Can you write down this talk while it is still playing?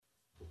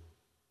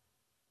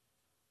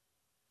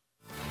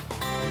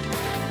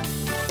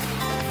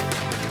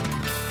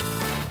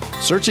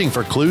Searching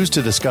for clues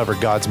to discover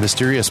God's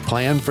mysterious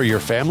plan for your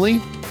family?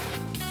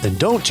 Then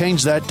don't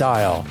change that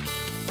dial.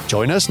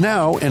 Join us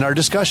now in our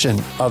discussion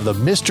of the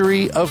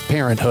mystery of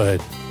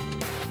parenthood.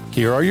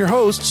 Here are your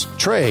hosts,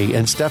 Trey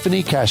and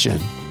Stephanie Cashin.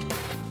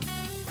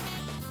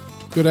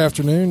 Good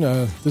afternoon.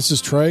 This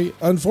is Trey.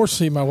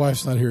 Unfortunately, my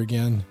wife's not here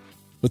again,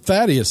 but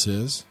Thaddeus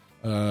is.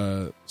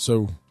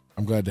 So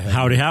I'm glad to have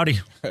Howdy, you. howdy.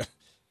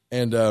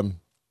 And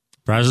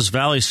Brazos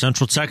Valley,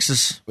 Central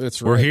Texas.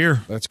 that's right. We're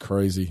here. That's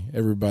crazy,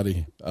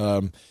 everybody.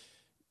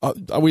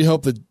 We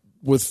hope that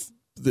with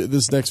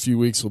this next few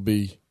weeks will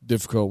be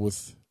difficult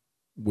with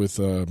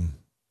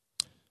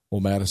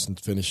Madison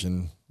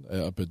finishing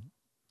up at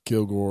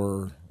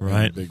Kilgore.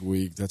 Right. Big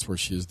week. That's where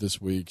she is this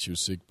week. She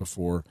was sick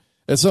before.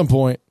 At some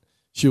point,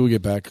 she will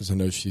get back because I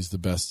know she's the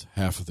best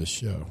half of the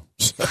show.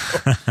 So,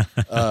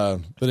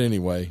 but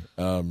anyway,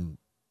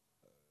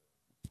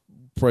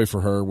 pray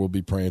for her. We'll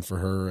be praying for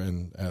her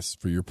and ask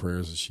for your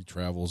prayers as she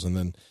travels, and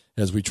then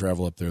as we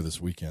travel up there this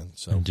weekend.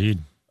 So, Indeed.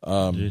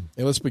 And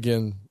let's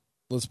begin.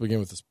 Let's begin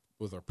with this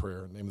with our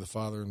prayer. In the name of the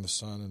Father and the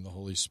Son and the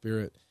Holy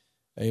Spirit.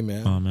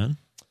 Amen. Amen.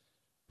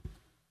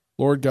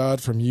 Lord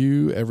God, from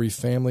you every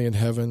family in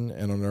heaven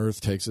and on earth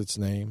takes its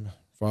name.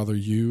 Father,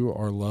 you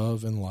are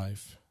love and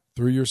life.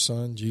 Through your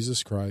Son,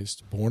 Jesus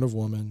Christ, born of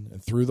woman,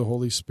 and through the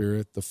Holy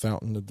Spirit, the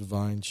fountain of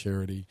divine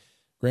charity,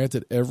 grant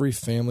that every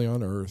family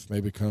on earth may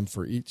become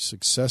for each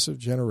successive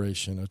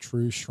generation a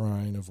true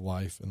shrine of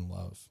life and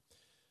love.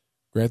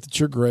 Grant that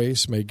your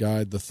grace may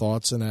guide the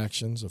thoughts and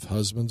actions of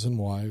husbands and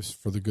wives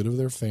for the good of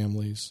their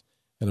families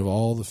and of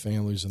all the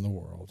families in the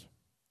world.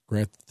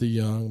 Grant that the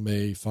young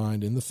may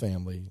find in the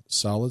family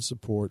solid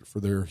support for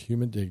their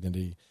human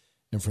dignity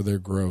and for their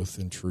growth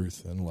in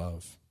truth and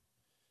love.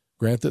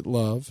 Grant that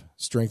love,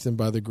 strengthened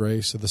by the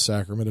grace of the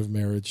sacrament of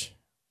marriage,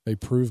 may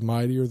prove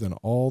mightier than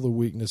all the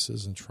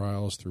weaknesses and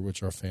trials through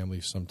which our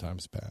families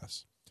sometimes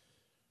pass.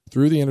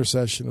 Through the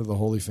intercession of the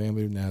Holy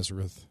Family of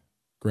Nazareth,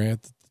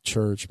 grant that the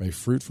Church may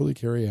fruitfully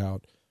carry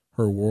out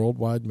her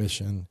worldwide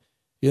mission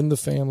in the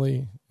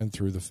family and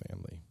through the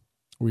family.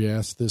 We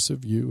ask this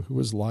of you, who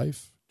is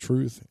life,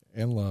 truth,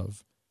 and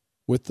love,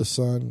 with the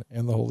Son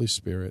and the Holy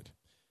Spirit.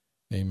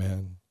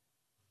 Amen.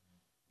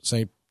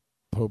 Saint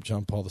Pope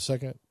John Paul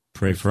II,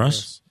 Pray for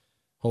us.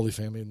 Holy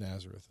Family of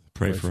Nazareth,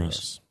 Pray for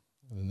us.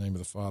 In the name of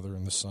the Father,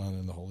 and the Son,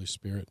 and the Holy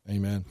Spirit.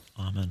 Amen.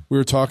 Amen. We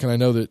were talking, I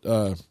know that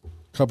a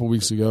couple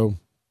weeks ago,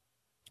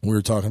 we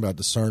were talking about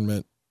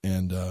discernment,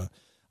 and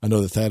I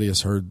know that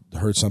Thaddeus heard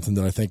something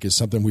that I think is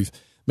something we've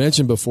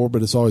mentioned before,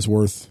 but it's always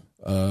worth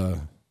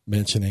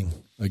mentioning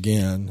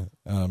again.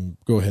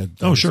 Go ahead.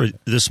 Oh, sure.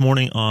 This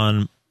morning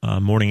on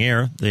Morning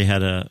Air, they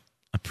had a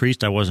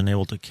priest. I wasn't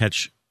able to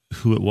catch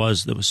who it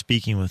was that was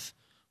speaking with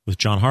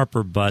John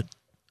Harper, but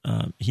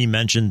he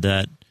mentioned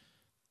that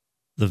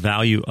the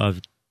value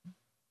of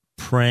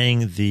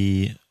praying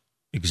the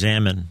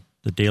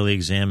daily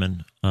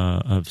examen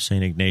of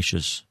St.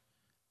 Ignatius.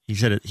 He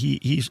said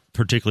he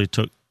particularly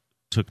took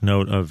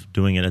note of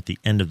doing it at the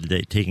end of the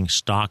day, taking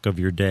stock of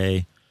your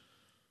day.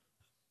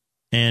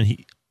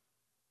 And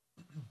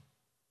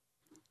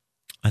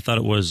I thought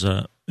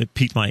it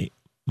piqued my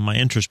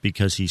interest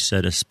because he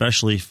said,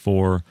 especially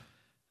for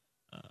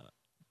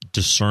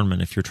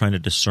discernment, if you're trying to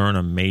discern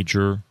a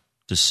major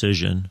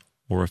decision,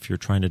 or if you're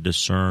trying to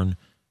discern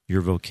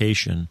your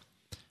vocation,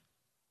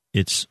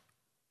 it's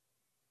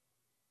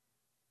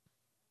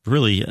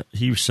really,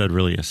 he said,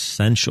 really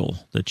essential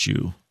that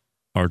you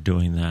are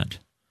doing that,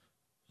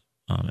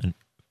 and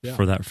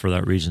for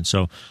that reason.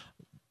 So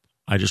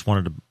I just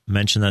wanted to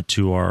mention that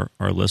to our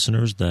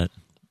listeners, that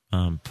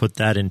put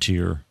that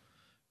into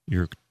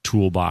your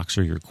toolbox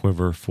or your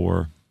quiver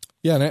for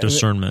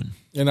discernment.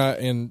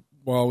 I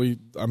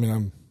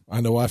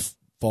know I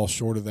fall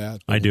short of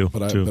that. I do,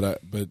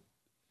 but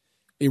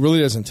it really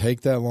doesn't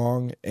take that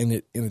long,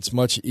 and it's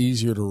much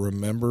easier to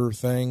remember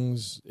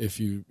things if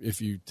you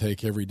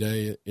take every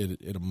day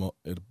at a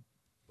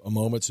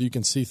moment, so you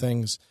can see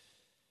things.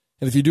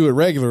 And if you do it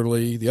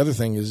regularly, the other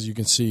thing is you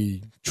can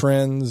see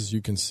trends,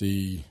 you can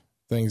see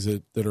things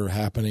that are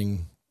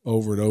happening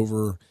over and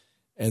over,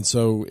 and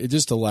so it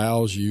just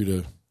allows you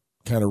to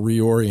kind of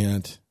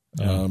reorient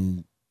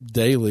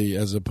daily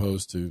as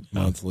opposed to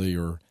monthly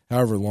or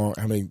however long,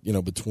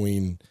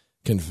 between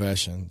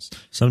confessions.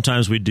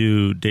 Sometimes we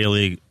do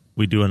an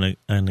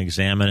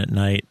examen at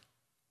night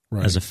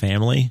as a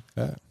family.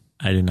 Yeah.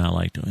 I do not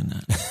like doing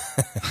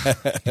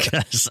that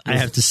because I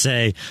have to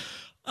say,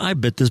 I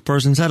bit this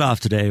person's head off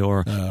today,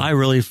 or I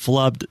really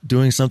flubbed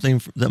doing something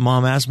that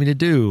mom asked me to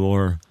do,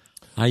 or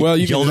I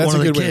yelled at one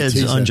of the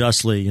kids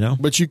unjustly,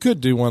 But you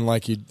could do one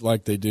like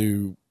they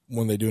do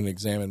when they do an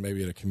examen,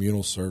 maybe at a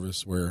communal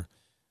service where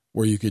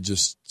you could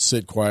just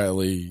sit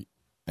quietly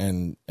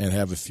and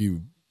have a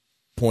few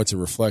points of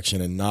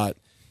reflection and not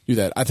do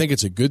that. I think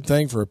it's a good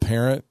thing for a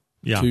parent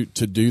to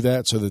do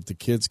that so that the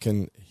kids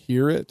can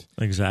hear it.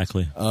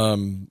 Exactly.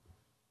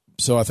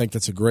 So I think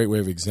that's a great way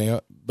of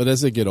exam. But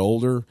as they get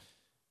older,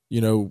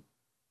 to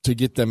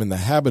get them in the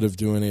habit of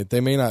doing it, they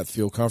may not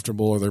feel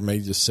comfortable, or they may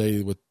just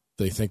say what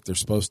they think they're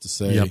supposed to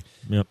say,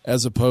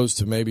 as opposed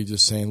to maybe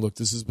just saying, look,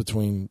 this is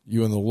between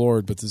you and the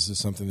Lord, but this is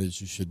something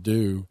that you should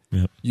do.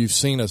 You've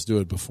seen us do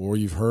it before.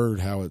 You've heard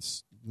how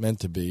it's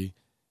meant to be.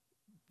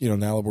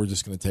 Now we're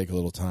just going to take a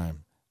little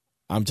time.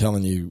 I'm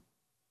telling you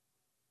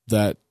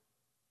that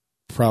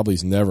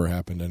probably's never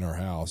happened in our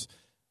house.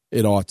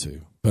 It ought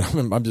to, but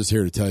I'm just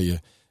here to tell you,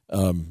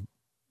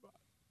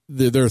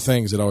 there are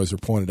things that always are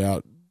pointed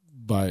out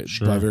by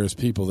various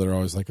people that are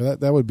always like, that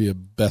would be a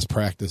best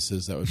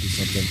practices. That would be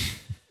something,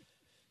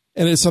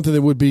 and it's something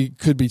that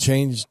could be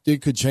changed.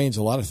 It could change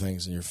a lot of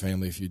things in your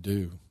family if you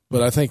do.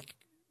 But I think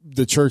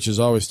the church has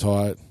always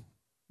taught,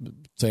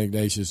 St.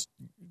 Ignatius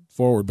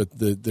forward, but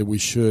that we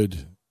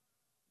should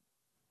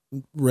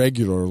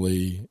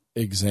regularly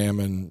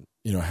examine,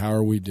 how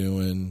are we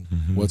doing?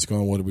 What's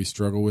going on? What do we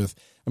struggle with?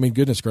 I mean,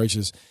 goodness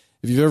gracious,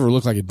 if you've ever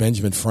looked like at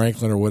Benjamin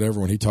Franklin or whatever,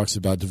 when he talks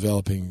about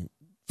developing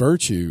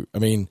virtue, I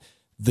mean,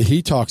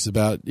 he talks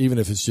about, even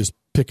if it's just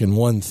picking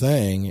one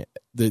thing,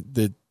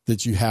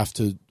 that you have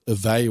to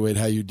evaluate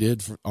how you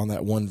did on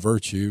that one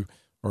virtue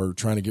or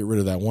trying to get rid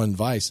of that one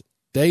vice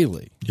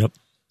daily.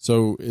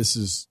 So this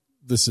is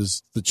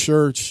the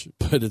church,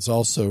 but it's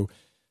also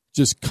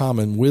just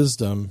common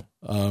wisdom,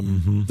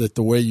 that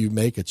the way you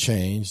make a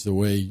change, the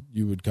way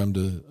you would come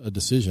to a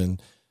decision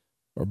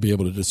or be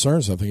able to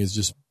discern something is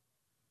just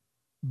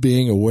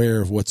being aware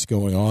of what's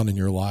going on in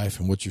your life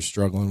and what you're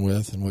struggling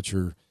with and what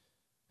you're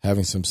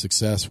having some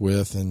success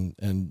with,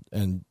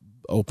 and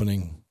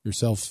opening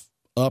yourself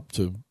up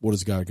to what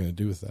is God going to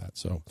do with that.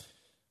 So,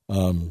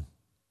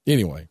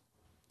 anyway,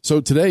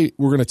 so today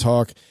we're going to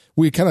talk.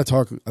 We kind of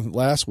talked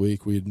last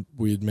week.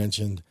 We had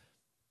mentioned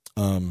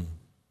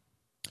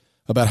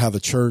about how the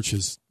church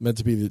is meant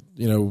to be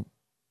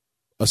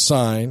a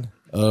sign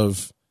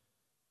of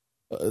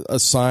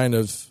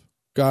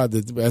God,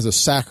 that as a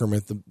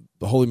sacrament,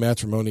 the holy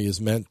matrimony is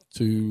meant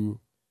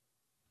to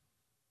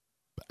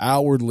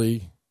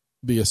outwardly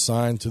be a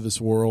sign to this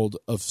world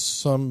of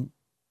some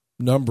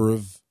number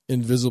of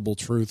invisible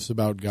truths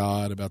about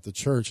God, about the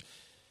church.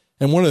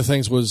 And one of the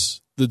things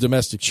was the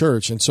domestic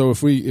church. And so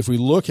if we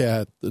look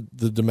at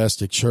the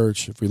domestic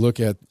church, if we look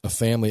at a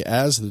family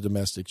as the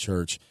domestic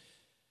church,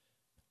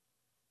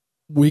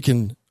 we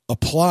can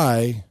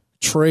apply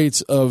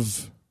traits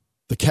of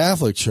the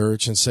Catholic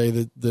Church and say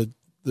that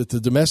the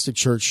domestic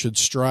church should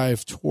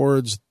strive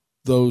towards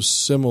those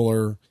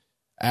similar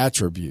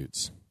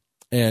attributes.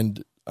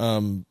 And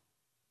one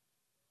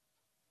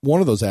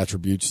of those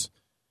attributes,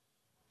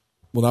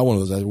 well, not one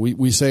of those.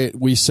 We say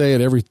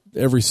it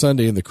every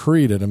Sunday in the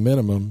Creed at a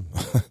minimum,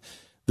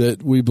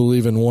 that we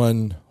believe in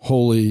one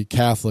holy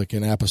Catholic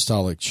and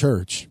apostolic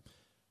church.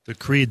 The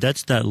Creed,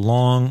 that's that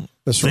long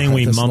thing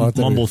we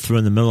mumble through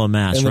in the middle of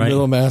Mass, right? In the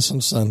middle of Mass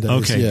on Sundays.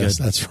 Okay, yes,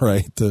 good. That's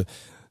right. The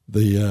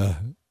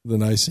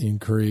Nicene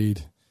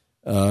Creed.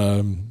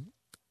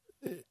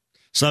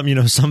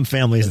 Some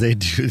families, they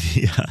do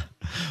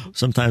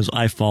sometimes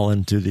I fall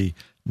into the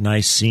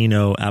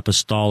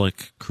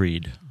Niceno-Apostolic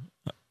Creed.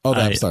 Oh,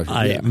 the Apostolic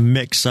Creed. I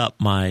mix up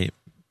my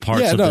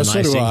parts of the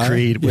Nicene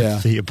Creed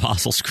with the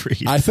Apostles'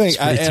 Creed. I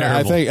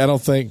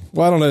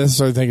don't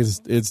necessarily think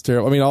it's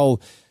terrible. I mean,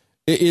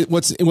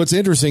 what's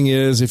interesting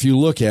is if you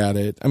look at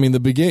it, I mean, the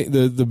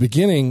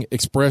beginning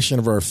expression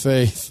of our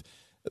faith,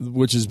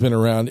 which has been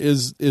around,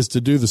 is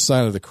to do the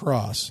sign of the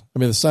cross. I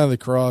mean, the sign of the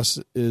cross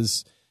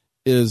is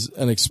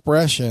an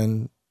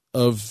expression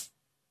of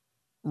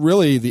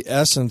really the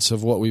essence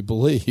of what we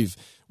believe.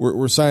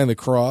 We're signing the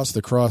cross.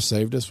 The cross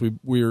saved us.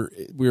 We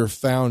are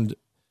found.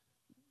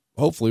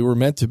 Hopefully, we're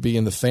meant to be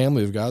in the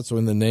family of God. So,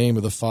 in the name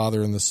of the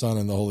Father and the Son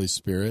and the Holy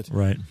Spirit.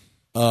 Right.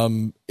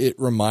 It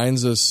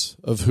reminds us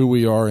of who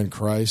we are in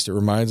Christ. It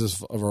reminds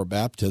us of our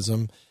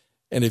baptism.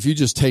 And if you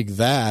just take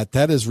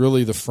that is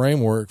really the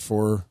framework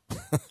for.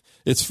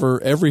 It's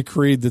for every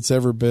creed that's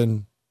ever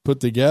been put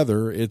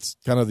together. It's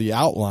kind of the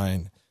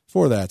outline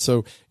for that.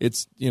 So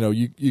it's,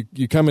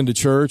 you come into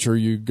church or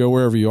you go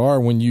wherever you are,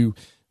 when you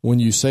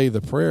say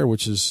the prayer,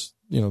 which is,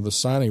 the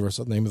signing of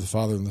the name of the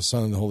Father and the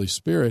Son and the Holy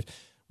Spirit,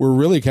 we're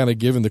really kind of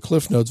given the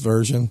Cliff Notes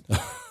version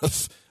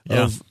of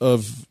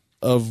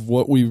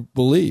what we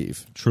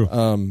believe.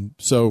 True.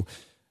 So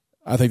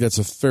I think that's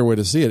a fair way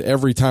to see it.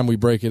 Every time we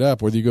break it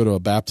up, whether you go to a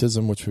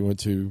baptism, which we went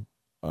to,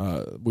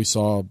 we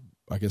saw,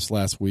 I guess,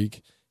 last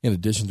week, in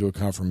addition to a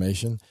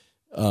confirmation,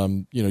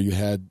 you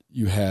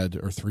had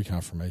or three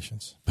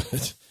confirmames.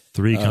 But,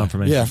 three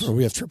confirmations. Yeah,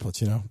 we have triplets.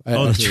 That's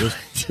right.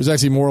 It was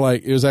actually more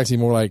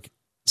like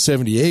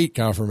 78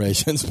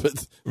 confirmations,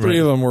 but three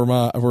of them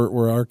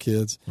were our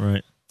kids.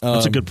 Right.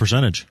 That's a good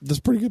percentage. That's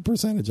a pretty good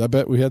percentage. I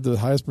bet we had the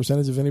highest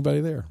percentage of anybody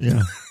there.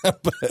 Yeah.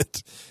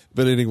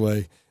 but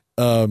anyway,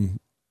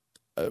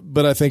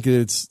 but I think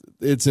it's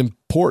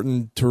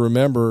important to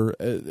remember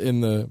in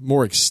the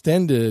more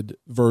extended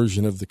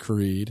version of the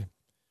Creed,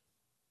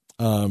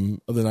 of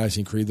the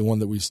Nicene Creed, the one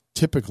that we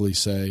typically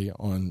say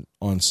on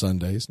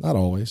Sundays, not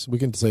always. We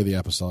can say the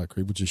Apostolic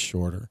Creed, which is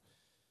shorter.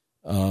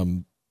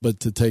 But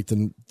to take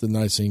the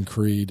Nicene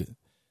Creed,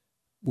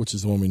 which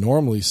is the one we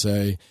normally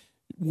say,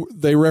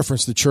 they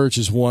reference the church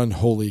as one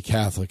holy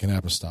Catholic and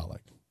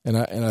apostolic. And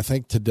I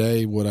think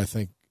today what I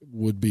think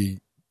would be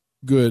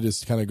good is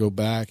to kind of go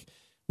back.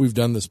 We've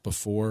done this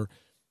before.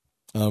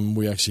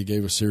 We actually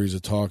gave a series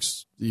of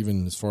talks,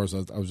 even as far as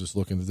I was just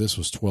looking, this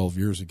was 12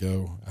 years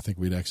ago. I think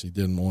we'd actually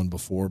done one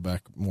before,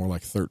 back more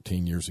like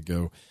 13 years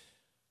ago.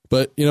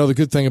 But, the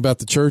good thing about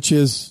the church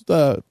is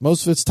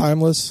most of it's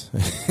timeless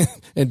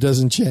and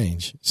doesn't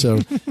change. So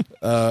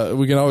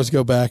we can always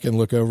go back and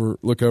look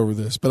over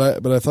this.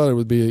 But I thought it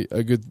would be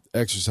a good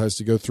exercise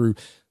to go through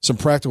some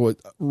practical,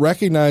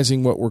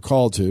 recognizing what we're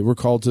called to. We're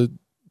called to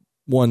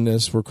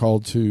oneness. We're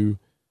called to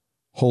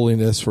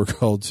holiness. We're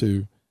called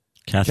to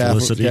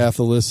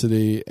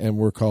Catholicity, and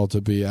we're called to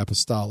be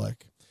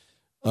apostolic.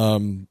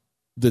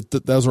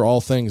 Those are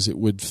all things that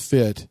would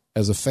fit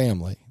as a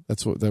family. That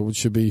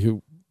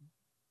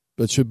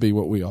should be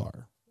what we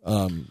are.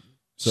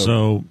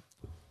 So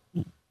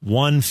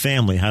one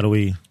family. How do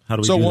we do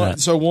that?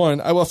 So one.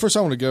 Well, first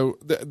I want to go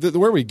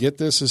where we get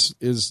this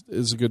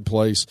is a good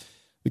place.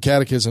 The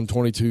Catechism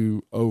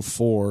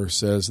 2204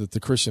 says that the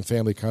Christian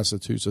family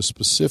constitutes a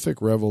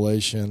specific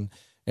revelation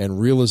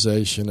and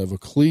realization of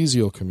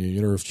ecclesial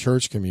communion or of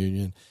church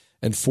communion,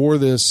 and for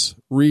this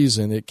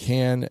reason it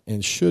can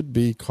and should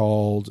be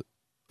called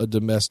a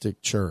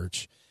domestic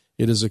church.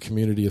 It is a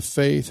community of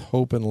faith,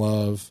 hope, and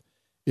love.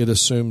 It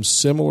assumes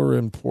singular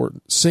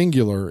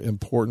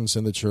importance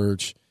in the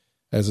church,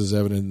 as is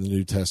evident in the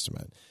New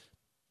Testament.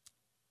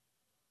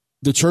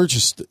 The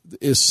church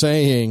is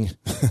saying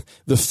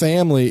the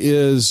family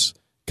is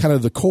kind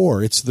of the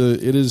core. It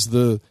is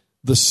the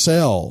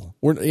cell.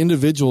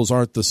 Individuals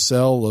aren't the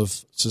cell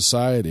of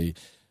society.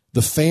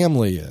 The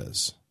family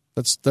is.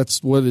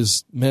 That's what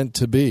is meant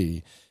to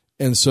be.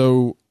 And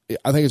so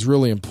I think it's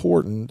really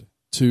important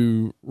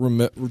to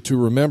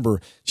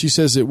remember. She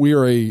says that we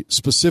are a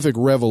specific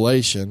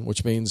revelation,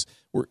 which means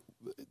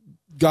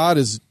God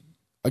is,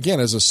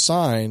 again, as a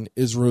sign,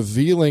 is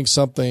revealing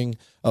something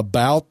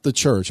about the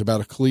church,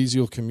 about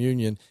ecclesial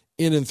communion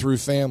in and through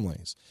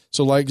families.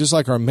 So just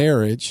like our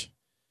marriage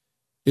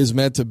is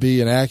meant to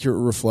be an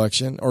accurate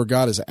reflection, or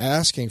God is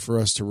asking for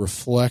us to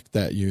reflect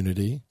that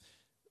unity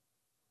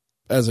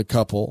as a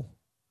couple,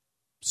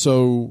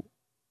 so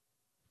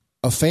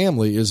a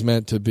family is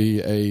meant to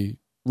be a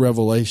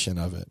revelation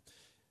of it.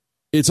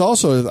 It's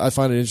also, I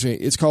find it interesting,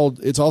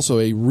 it's also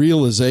a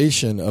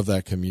realization of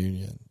that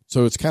communion.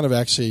 So it's kind of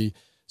actually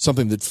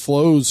something that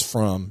flows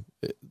from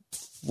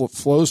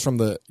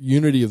the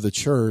unity of the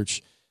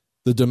church.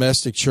 The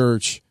domestic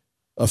church,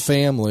 a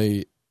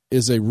family,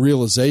 is a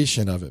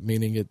realization of it,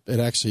 meaning it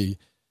actually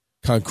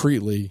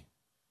concretely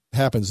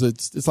happens.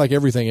 It's like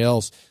everything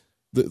else,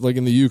 like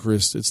in the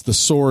Eucharist, it's the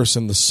source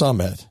and the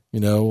summit.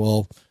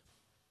 Well,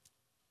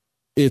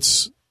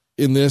 it's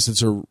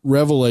a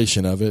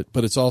revelation of it,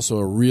 but it's also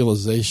a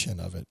realization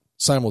of it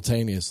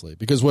simultaneously.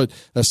 Because what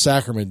a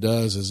sacrament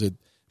does is it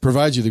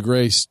provides you the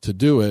grace to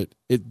do it.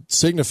 It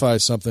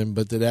signifies something,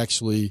 but it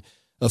actually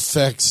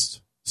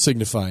affects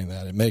signifying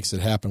that. It makes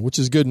it happen, which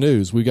is good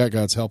news. We got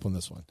God's help on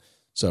this one.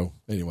 So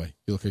anyway,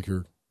 you look like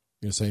you're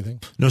going to say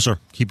anything? No, sir.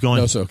 Keep going.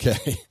 No, it's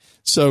okay.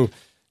 So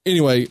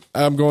anyway,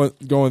 I'm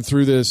going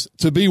through this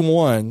to be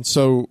one.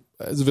 So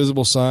as a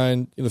visible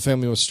sign, the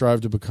family must strive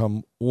to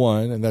become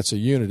one, and that's a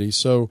unity.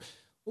 So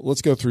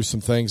let's go through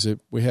some things that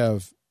we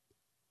have.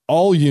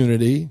 All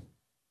unity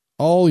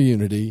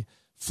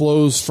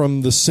flows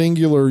from the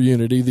singular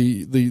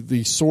unity,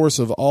 the source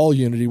of all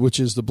unity, which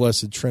is the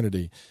Blessed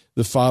Trinity,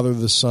 the Father,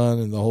 the Son,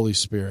 and the Holy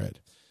Spirit.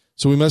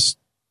 So we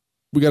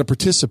got to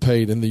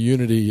participate in the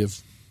unity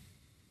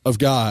of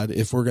God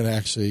if we're going to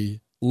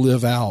actually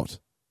live out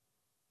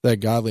that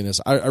godliness.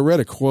 I read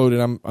a quote,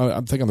 and I'm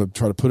thinking I'm going to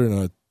try to put it in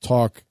a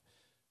talk.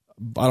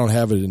 I don't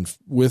have it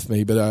with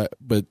me,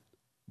 but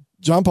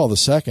John Paul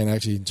II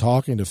actually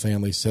talking to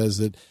families says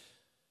that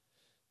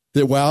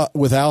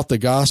without the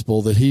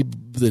gospel that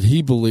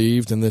he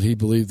believed, and that he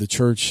believed the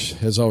church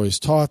has always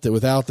taught, that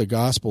without the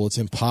gospel it's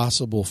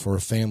impossible for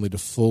a family to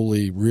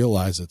fully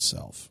realize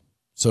itself.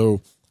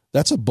 So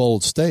that's a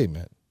bold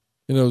statement.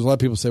 There's a lot of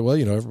people say, well,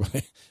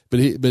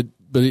 everybody,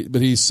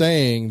 but he's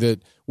saying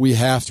that we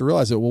have to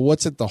realize that. Well,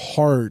 what's at the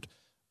heart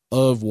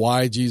of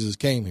why Jesus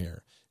came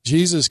here?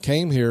 Jesus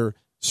came here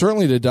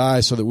certainly to die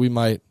so that we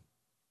might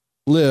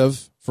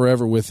live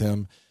forever with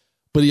him,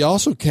 but he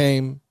also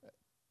came.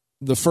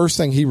 The first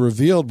thing he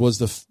revealed was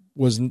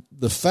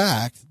the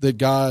fact that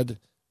God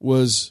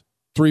was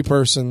three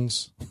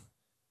persons,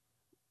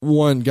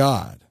 one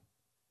God.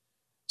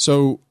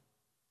 So,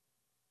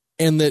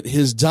 and that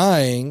his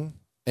dying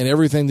and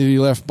everything that he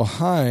left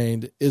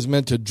behind is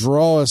meant to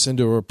draw us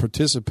into a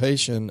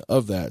participation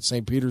of that.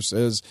 St. Peter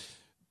says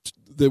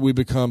that we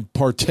become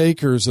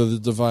partakers of the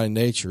divine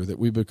nature, that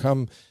we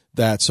become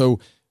that. So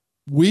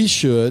we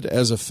should,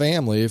 as a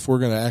family, if we're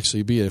going to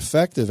actually be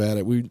effective at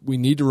it, we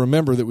need to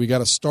remember that we got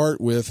to start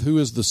with who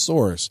is the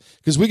source,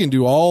 because we can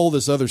do all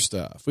this other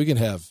stuff. We can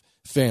have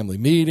family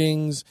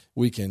meetings.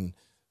 We can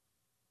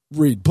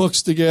read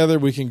books together.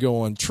 We can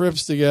go on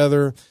trips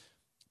together.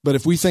 But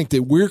if we think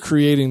that we're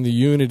creating the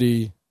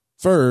unity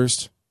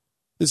first,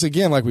 this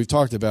again, like we've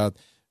talked about,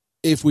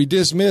 if we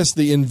dismiss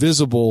the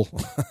invisible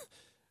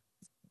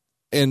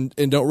and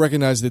don't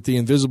recognize that the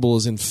invisible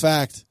is in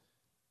fact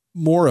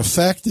more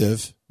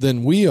effective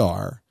than we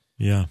are,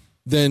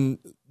 then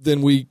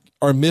we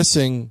are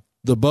missing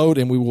the boat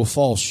and we will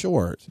fall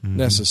short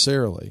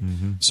necessarily.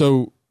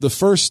 So the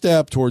first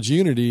step towards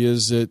unity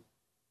is that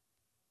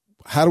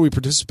how do we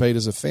participate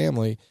as a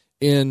family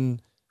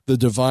in the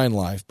divine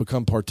life,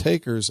 become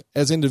partakers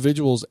as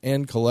individuals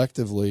and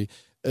collectively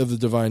of the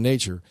divine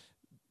nature.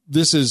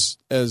 This is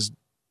as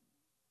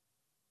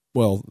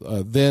well,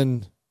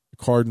 then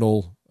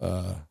Cardinal,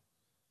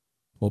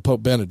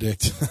 Pope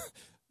Benedict,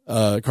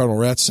 Cardinal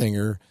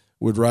Ratzinger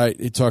would write,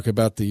 he'd talk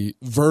about the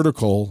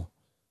vertical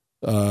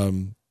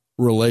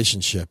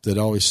relationship that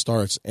always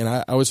starts. And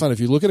I always find if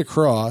you look at a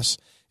cross,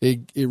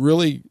 it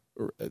really,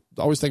 I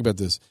always think about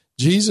this.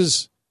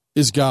 Jesus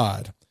is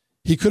God.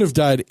 He could have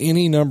died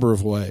any number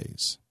of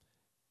ways.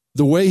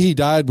 The way he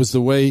died was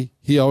the way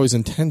he always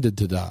intended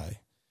to die.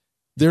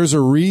 There's a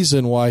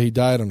reason why he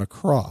died on a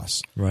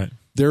cross. Right.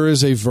 There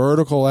is a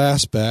vertical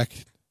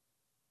aspect,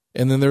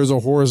 and then there's a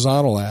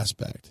horizontal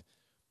aspect.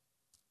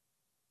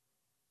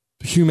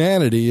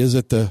 Humanity is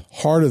at the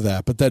heart of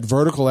that, but that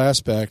vertical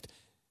aspect,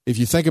 if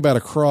you think about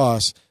a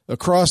cross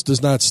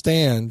does not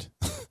stand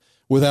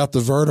without the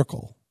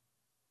vertical.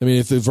 I mean,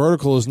 if the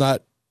vertical is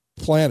not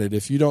planted,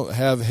 if you don't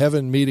have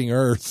heaven meeting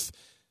earth,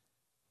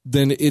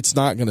 then it's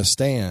not going to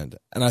stand.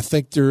 And I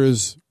think there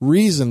is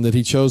reason that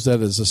he chose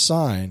that as a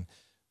sign.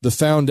 The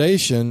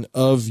foundation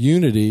of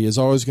unity is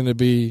always going to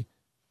be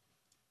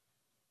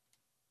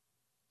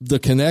the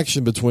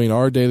connection between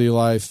our daily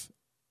life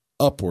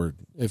upward,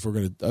 if we're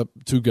going to up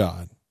to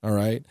God. All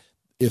right.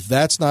 If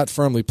that's not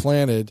firmly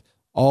planted,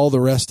 all the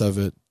rest of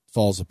it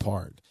falls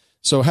apart.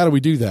 So how do we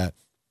do that?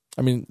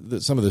 I mean,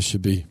 some of this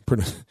should be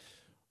pretty.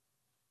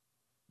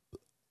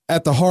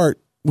 At the heart,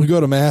 we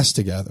go to Mass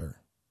together.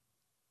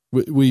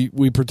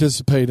 We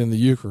participate in the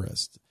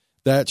Eucharist.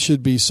 That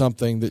should be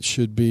something that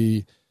should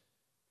be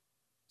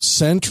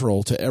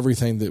central to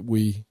everything that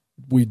we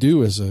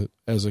do as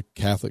a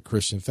Catholic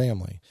Christian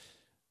family.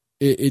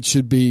 It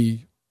should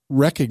be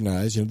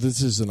recognized.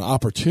 This is an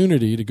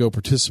opportunity to go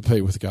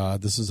participate with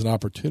God. This is an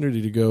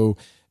opportunity to go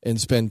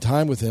and spend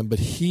time with Him. But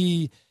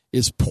He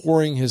is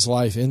pouring His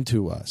life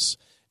into us,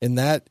 and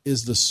that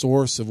is the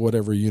source of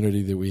whatever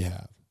unity that we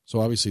have.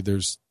 So obviously,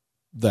 there's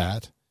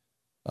that.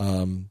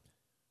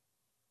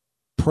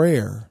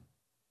 Prayer,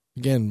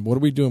 again, what are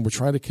we doing? We're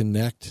trying to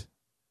connect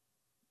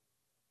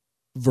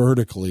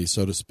vertically,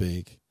 so to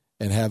speak,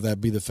 and have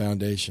that be the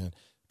foundation.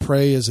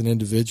 Pray as an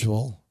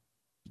individual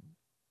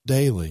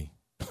daily,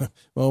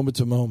 moment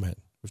to moment.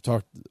 We've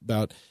talked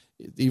about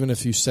even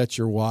if you set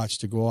your watch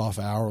to go off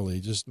hourly,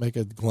 just make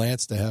a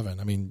glance to heaven.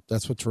 I mean,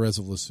 that's what Therese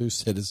of Lisieux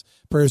said, is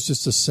prayer is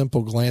just a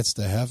simple glance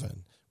to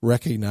heaven,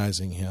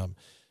 recognizing Him.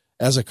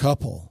 As a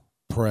couple,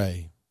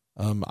 pray.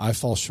 I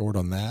fall short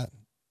on that.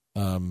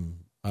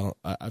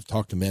 I've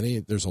talked to many.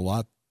 There's a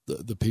lot,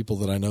 the people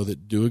that I know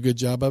that do a good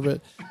job of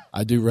it.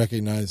 I do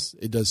recognize,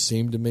 it does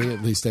seem to me,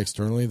 at least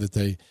externally, that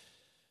they,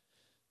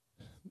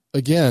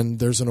 again,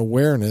 there's an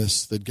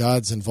awareness that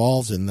God's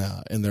involved in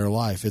that, in their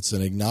life. It's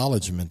an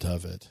acknowledgement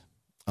of it.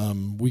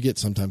 We get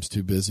sometimes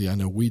too busy. I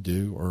know we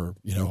do, or,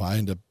 I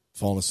end up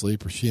falling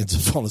asleep, or she ends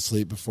up falling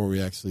asleep before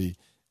we actually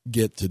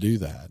get to do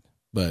that.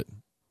 But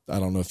I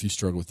don't know if you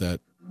struggle with that,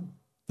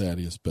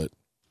 Thaddeus, but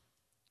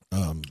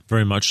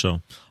very much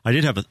so. I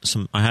did have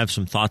I have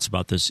some thoughts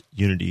about this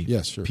unity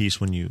piece.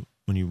 When you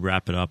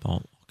wrap it up,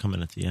 I'll come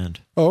in at the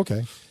end. Oh,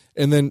 okay.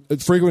 And then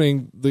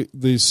frequenting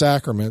the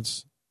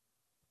sacraments,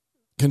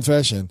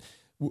 confession.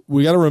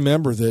 We got to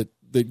remember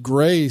that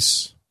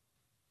grace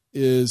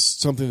is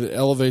something that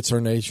elevates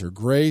our nature.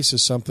 Grace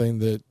is something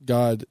that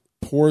God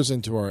pours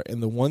into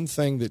and the one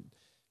thing that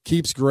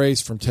keeps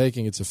grace from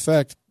taking its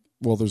effect,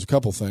 well, there's a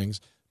couple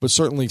things, but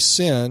certainly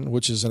sin,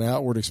 which is an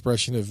outward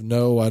expression of,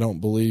 no, I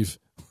don't believe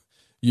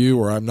you,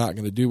 or I'm not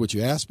going to do what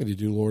you asked me to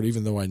do, Lord,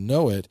 even though I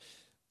know it.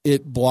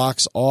 It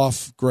blocks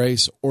off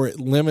grace, or it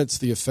limits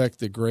the effect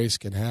that grace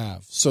can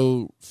have.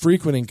 So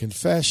frequenting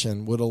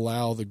confession would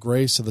allow the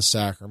grace of the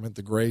sacrament,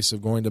 the grace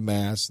of going to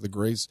Mass, the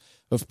grace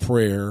of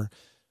prayer,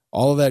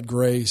 all of that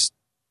grace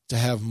to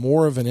have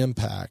more of an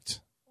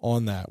impact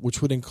on that,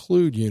 which would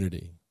include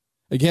unity.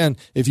 Again,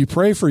 if you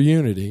pray for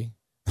unity,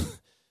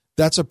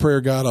 that's a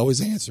prayer God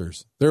always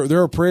answers. There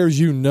are prayers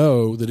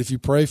that if you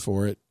pray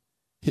for it,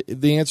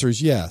 the answer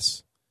is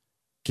yes.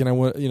 Can I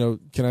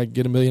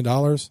get $1 million?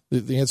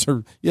 The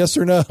answer, yes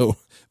or no.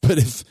 But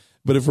if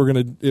we're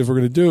gonna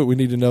do it, we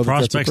need to know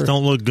prospects that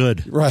don't look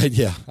good, right?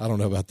 Yeah, I don't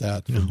know about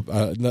that.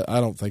 No.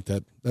 I don't think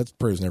that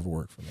prayer's never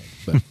worked for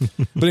me.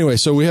 But anyway,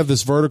 so we have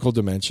this vertical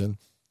dimension.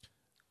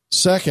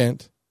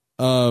 Second,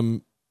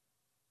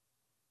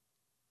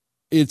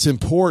 it's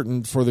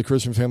important for the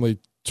Christian family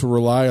to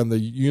rely on the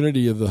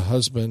unity of the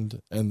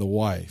husband and the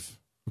wife.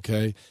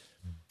 Okay.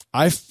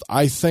 I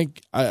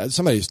think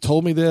somebody's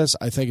told me this.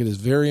 I think it is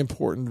very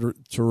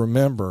important to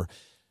remember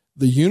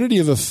the unity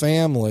of a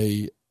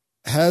family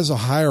has a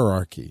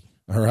hierarchy,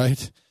 all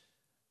right?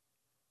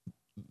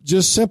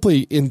 Just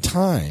simply in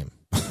time.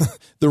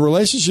 The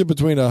relationship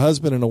between a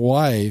husband and a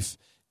wife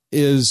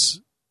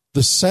is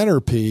the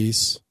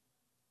centerpiece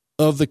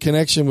of the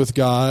connection with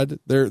God.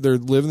 They're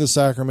living the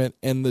sacrament,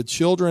 and the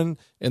children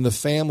and the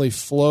family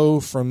flow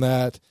from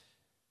that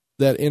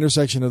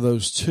intersection of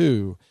those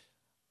two.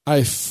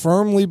 I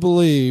firmly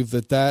believe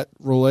that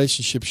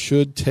relationship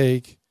should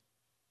take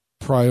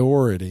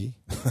priority.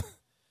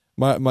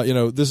 my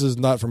this is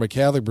not from a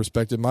Catholic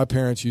perspective. My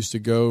parents used to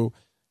go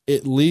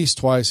at least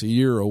twice a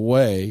year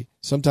away,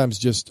 sometimes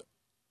just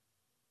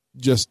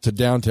to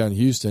downtown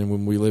Houston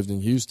when we lived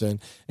in Houston.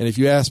 And if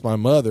you ask my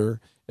mother,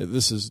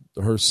 this is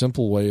her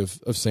simple way of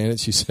saying it,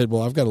 she said,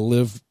 well, I've got to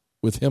live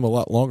with him a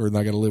lot longer than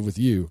I got to live with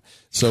you.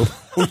 So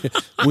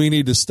we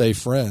need to stay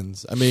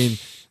friends. I mean,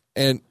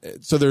 and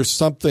so there's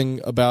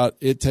something about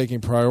it taking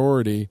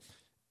priority.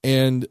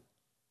 And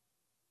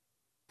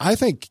I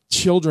think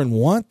children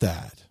want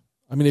that.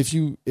 I mean, if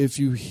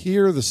you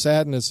hear the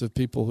sadness of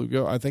people who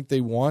go, I think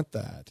they want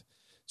that.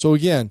 So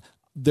again,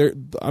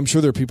 I'm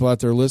sure there are people out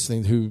there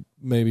listening who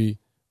maybe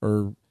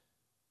are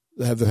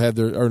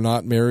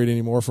not married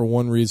anymore for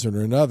one reason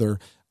or another.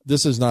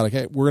 This is not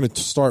okay. We're going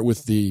to start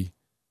with the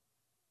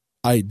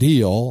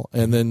ideal,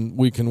 and then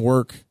we can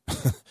work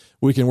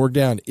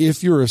down.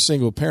 If you're a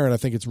single parent, I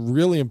think it's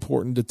really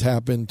important to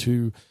tap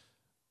into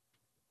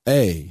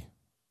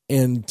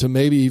and to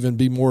maybe even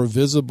be more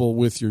visible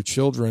with your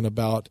children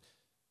about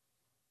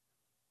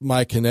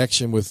my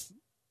connection with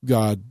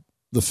God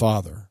the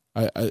Father.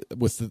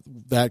 With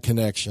that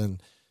connection,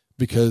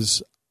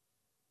 because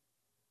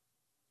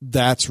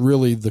that's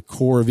really the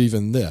core of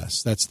even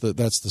this. That's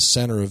the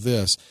center of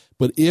this.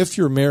 But if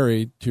you're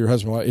married to your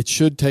husband, it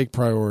should take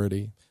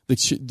priority.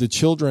 The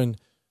children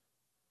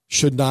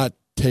should not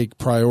take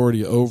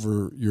priority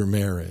over your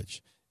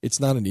marriage. It's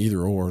not an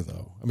either or,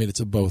 though. I mean, it's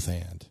a both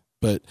and.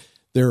 But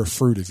they're a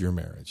fruit of your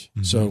marriage.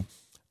 Mm-hmm. So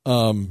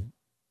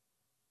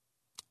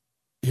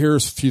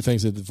here's a few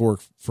things that have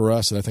worked for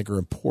us that I think are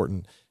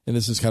important. And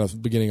this is kind of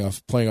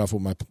playing off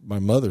what my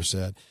mother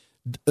said.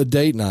 A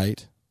date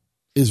night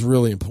is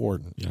really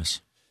important.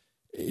 Yes.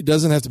 It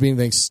doesn't have to be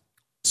anything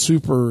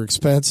super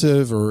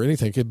expensive or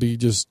anything. It could be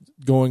just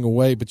going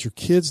away, but your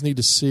kids need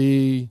to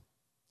see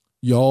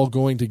y'all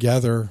going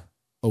together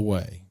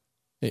away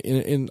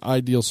in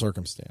ideal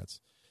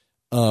circumstance.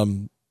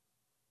 Couch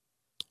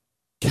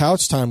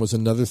time was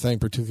another thing,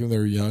 particularly when they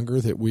were younger,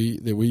 that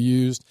we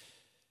used.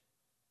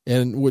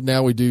 And what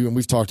now we do, and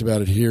we've talked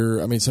about it here,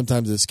 I mean,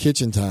 sometimes it's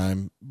kitchen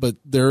time, but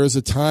there is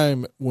a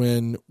time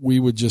when we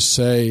would just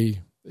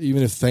say,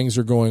 even if things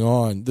are going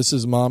on, this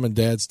is mom and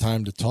dad's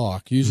time to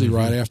talk, usually mm-hmm.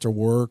 right after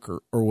work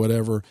or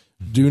whatever.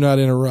 Do not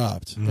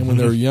interrupt. Mm-hmm. And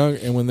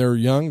when they're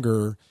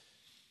younger,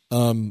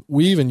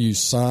 we even use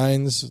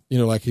signs,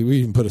 like we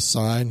even put a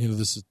sign,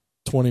 this is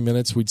 20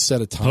 minutes. We'd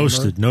set a timer.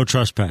 Posted, no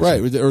trespassing.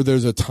 Right. Or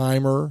there's a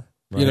timer,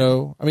 right.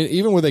 I mean,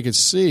 even where they could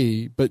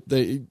see, but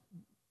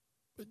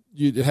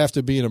you'd have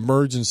to be an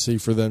emergency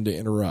for them to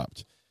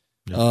interrupt.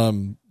 Yep.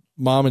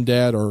 Mom and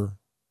dad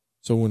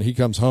so when he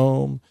comes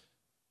home,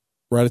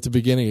 right at the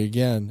beginning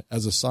again,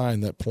 as a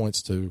sign that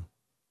points to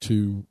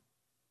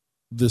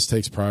this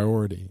takes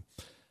priority.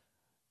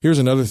 Here's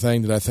another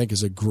thing that I think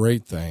is a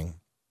great thing.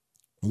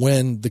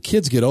 When the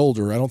kids get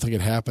older, I don't think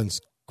it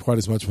happens quite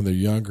as much when they're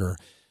younger.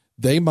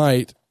 They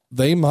might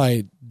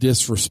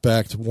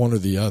disrespect one or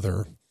the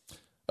other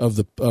of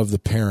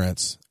the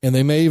parents, and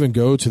they may even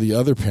go to the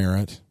other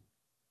parent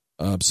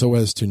so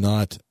as to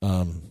not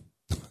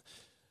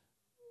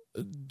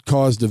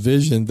cause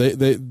division.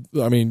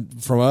 I mean,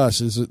 from us,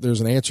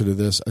 there's an answer to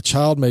this. A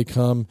child may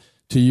come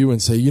to you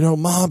and say,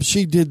 Mom,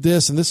 she did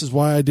this, and this is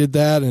why I did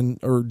that,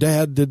 or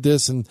Dad did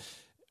this, and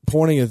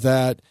pointing at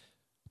that.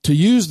 To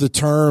use the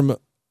term,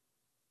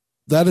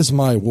 that is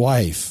my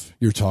wife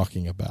you're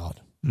talking about.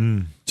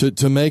 Mm.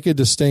 To make a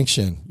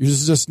distinction. This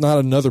is just not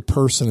another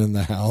person in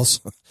the house.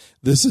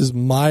 This is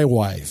my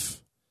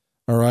wife.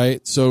 All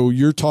right. So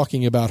you're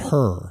talking about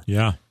her.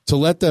 Yeah. To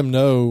let them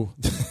know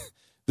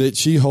that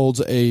she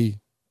holds a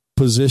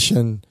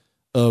position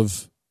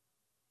of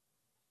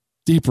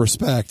deep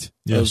respect.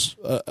 Yes.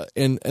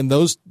 And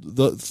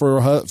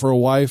for a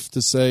wife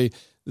to say,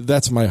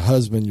 that's my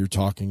husband you're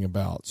talking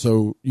about.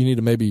 So you need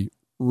to maybe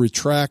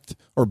retract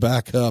or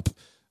back up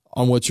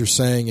on what you're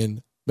saying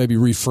and maybe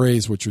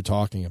rephrase what you're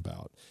talking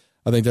about.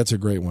 I think that's a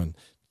great one.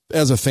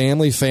 As a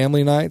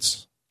family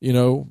nights, we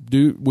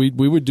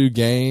would do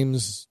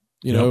games.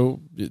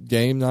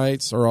 Game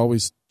nights are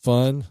always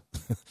fun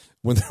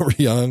when they were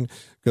young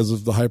because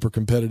of the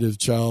hyper-competitive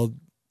child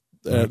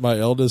at my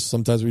eldest.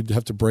 Sometimes we'd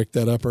have to break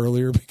that up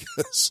earlier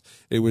because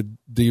it would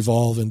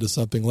devolve into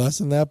something less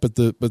than that.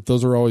 But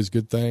those are always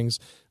good things.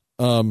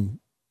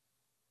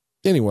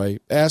 Anyway,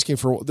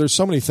 there's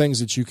so many things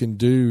that you can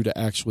do to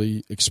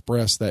actually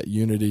express that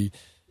unity,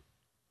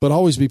 but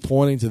always be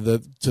pointing to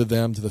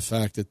the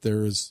fact that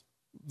there is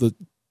the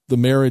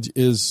marriage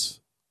is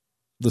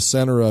the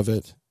center of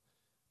it,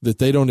 that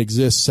they don't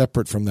exist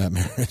separate from that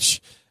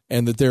marriage,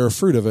 and that they're a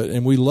fruit of it,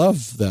 and we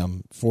love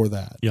them for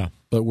that. Yeah.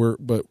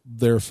 But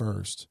they're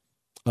first.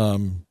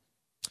 So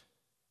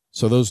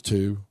those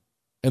two.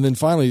 And then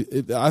finally,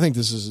 I think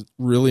this is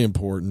really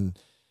important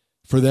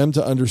for them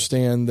to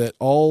understand that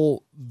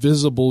all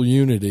visible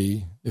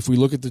unity, if we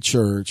look at the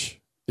church,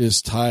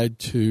 is tied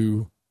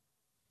to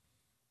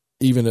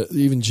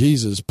even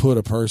Jesus put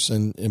a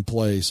person in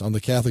place. On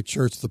the Catholic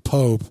Church, the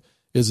Pope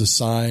is a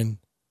sign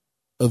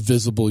of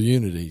visible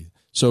unity.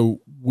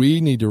 So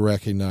we need to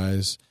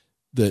recognize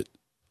that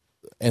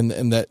and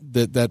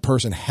that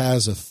person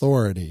has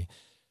authority.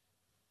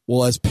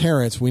 Well, as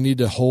parents, we need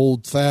to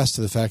hold fast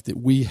to the fact that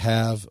we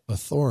have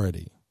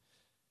authority.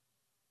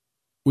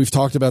 We've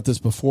talked about this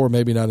before,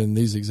 maybe not in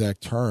these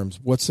exact terms.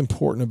 What's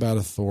important about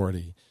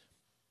authority?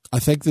 I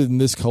think that in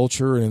this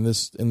culture and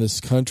in this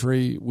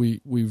country,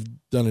 we've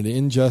done an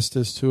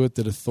injustice to it,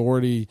 that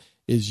authority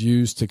is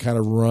used to kind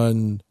of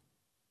run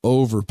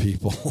over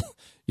people,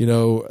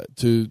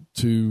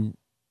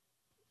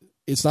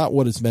 it's not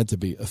what it's meant to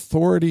be.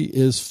 Authority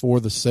is for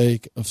the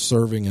sake of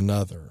serving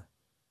another.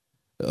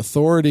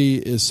 Authority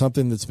is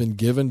something that's been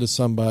given to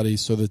somebody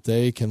so that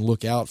they can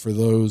look out for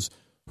those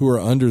who are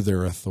under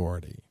their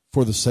authority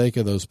for the sake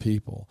of those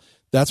people.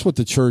 That's what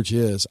the church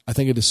is. I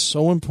think it is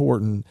so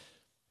important,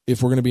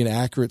 if we're going to be an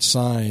accurate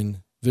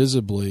sign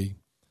visibly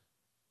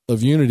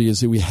of unity, is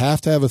that we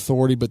have to have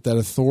authority, but that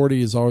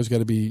authority is always got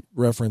to be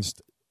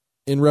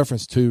in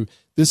reference to,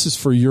 this is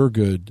for your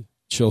good,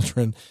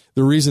 children.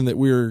 The reason that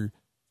we're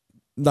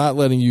not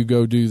letting you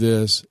go do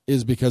this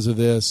is because of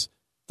this.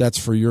 That's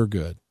for your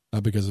good,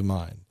 not because of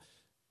mine.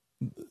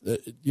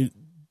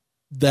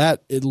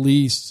 That at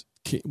least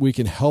we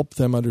can help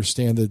them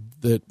understand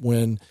that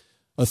when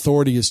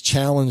authority is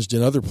challenged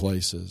in other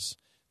places,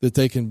 that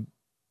they can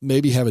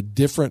maybe have a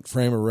different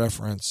frame of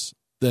reference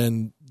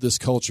than this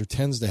culture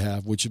tends to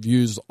have, which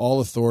views all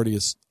authority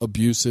as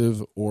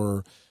abusive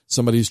or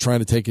somebody who's trying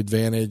to take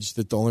advantage,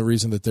 that the only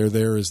reason that they're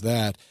there is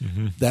that.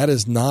 Mm-hmm. That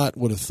is not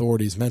what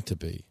authority is meant to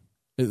be.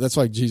 That's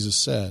like Jesus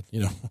said,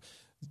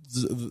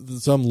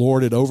 some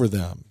lord it over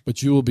them,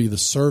 but you will be the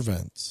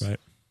servants.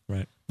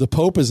 Right. The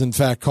Pope is in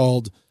fact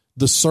called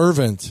the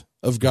servant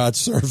of God's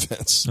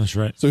servants. That's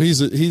right. So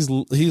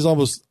he's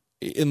almost,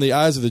 in the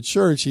eyes of the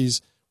church,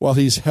 while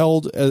he's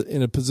held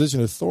in a position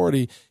of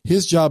authority,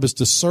 his job is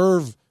to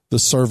serve the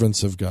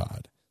servants of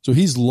God. So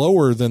he's the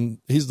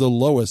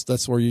lowest.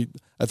 That's where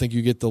I think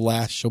you get the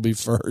last shall be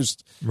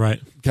first,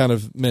 right, kind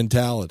of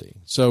mentality.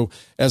 So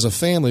as a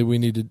family, we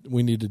need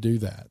to do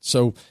that.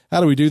 So how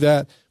do we do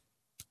that?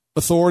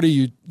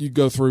 Authority, you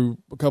go through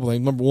a couple of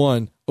things. Number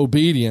one,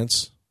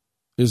 obedience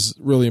is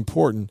really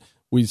important.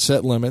 We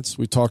set limits.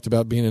 We talked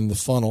about being in the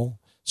funnel.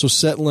 So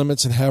set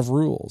limits and have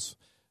rules.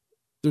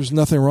 There's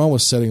nothing wrong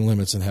with setting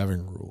limits and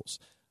having rules.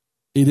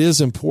 It is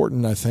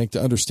important, I think,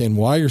 to understand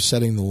why you're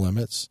setting the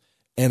limits,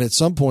 and at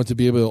some point to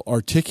be able to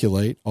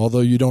articulate, although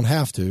you don't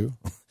have to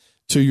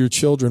your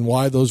children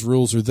why those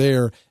rules are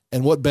there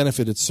and what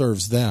benefit it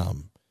serves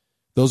them.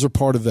 Those are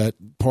part of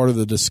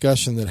the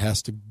discussion that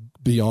has to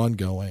be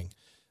ongoing.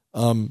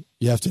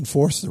 You have to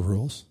enforce the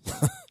rules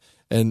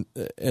and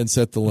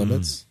set the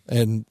limits,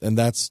 and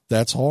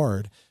that's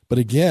hard. But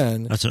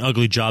again, that's an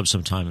ugly job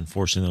sometime,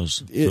 enforcing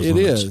those it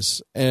limits.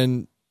 Is.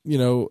 And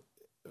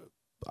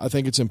I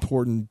think it's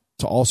important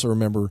to also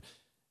remember,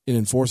 in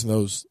enforcing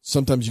those,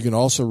 sometimes you can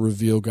also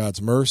reveal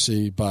God's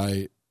mercy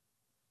by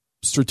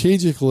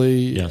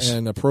strategically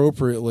and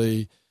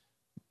appropriately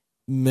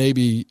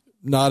maybe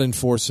not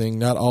enforcing,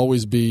 not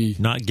always be...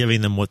 Not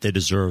giving them what they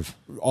deserve.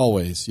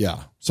 Always,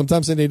 yeah.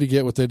 Sometimes they need to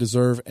get what they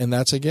deserve, and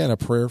that's, again, a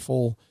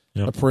prayerful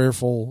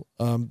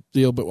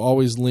deal, but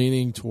always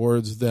leaning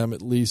towards them,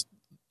 at least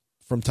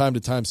from time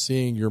to time,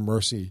 seeing your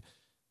mercy,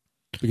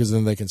 because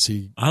then they can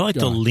see I like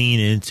God. To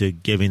lean into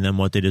giving them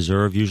what they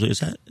deserve, usually. Is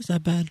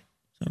that bad? Is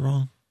that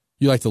wrong?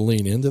 You like to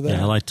lean into that?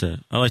 Yeah, I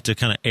like to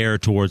kind of err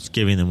towards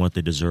giving them what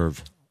they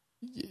deserve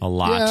a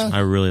lot. Yeah. I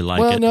really like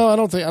it. Well, no, I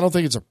don't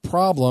think it's a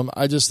problem.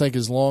 I just think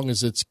as long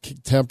as it's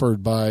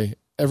tempered by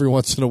every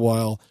once in a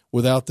while,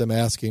 without them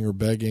asking or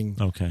begging,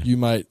 you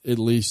might at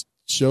least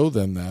show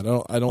them that.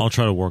 I'll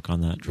try to work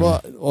on that. Drew.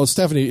 Well,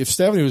 Stephanie, if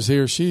Stephanie was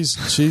here,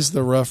 she's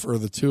the rougher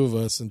of the two of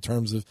us in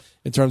terms of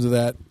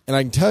that. And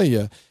I can tell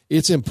you,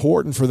 it's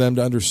important for them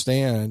to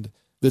understand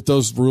that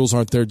those rules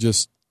aren't there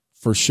just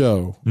for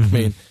show. Mm-hmm. I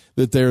mean,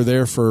 that they're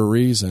there for a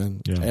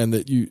reason, and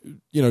that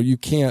you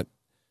can't.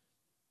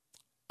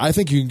 I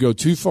think you can go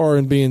too far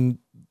in being.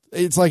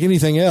 It's like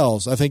anything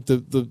else. I think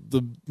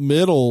the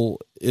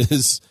middle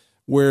is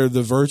where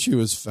the virtue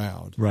is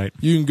found. Right.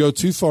 You can go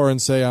too far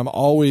and say, I'm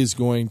always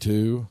going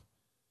to,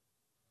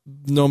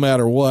 no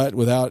matter what,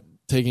 without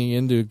taking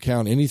into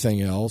account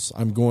anything else,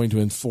 I'm going to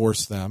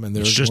enforce them, and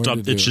it's just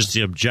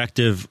the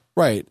objective.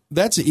 Right.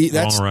 That's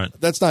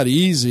not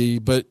easy,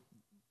 but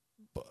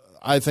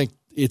I think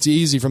it's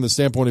easy from the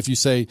standpoint, if you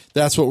say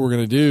that's what we're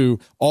going to do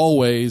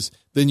always,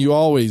 then you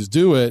always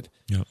do it.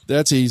 Yep.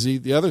 That's easy.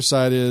 The other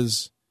side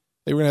is,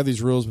 hey, we're going to have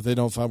these rules, but they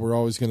don't find we're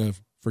always going to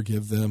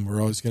forgive them. We're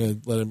always going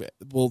to let them.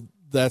 Well,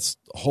 that's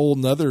a whole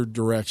nother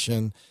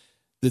direction.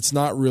 That's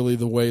not really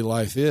the way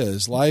life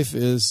is. Life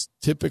is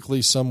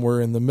typically somewhere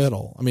in the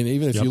middle. I mean,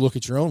 even if you look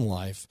at your own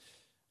life,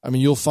 I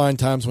mean, you'll find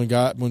times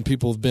when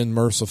people have been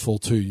merciful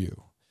to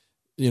you.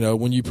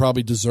 When you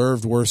probably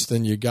deserved worse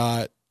than you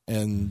got,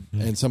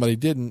 and somebody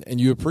didn't, and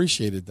you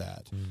appreciated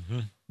that.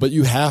 But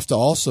you have to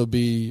also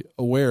be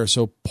aware.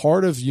 So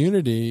part of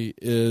unity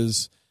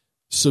is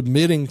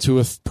submitting to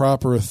a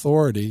proper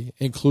authority,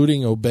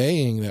 including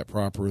obeying that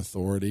proper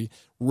authority,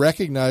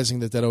 recognizing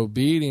that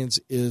obedience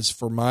is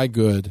for my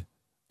good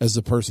as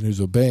the person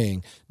who's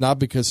obeying, not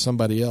because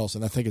somebody else.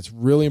 And I think it's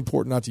really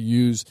important not to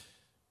use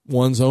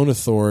one's own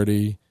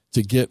authority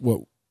to get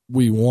what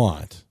we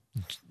want.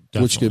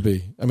 Definitely. Which could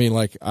be, I mean,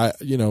 like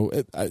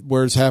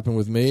where it's happened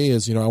with me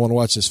is, I want to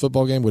watch this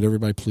football game. Would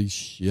everybody please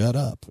shut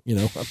up?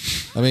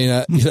 I mean,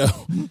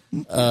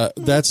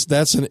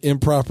 that's an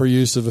improper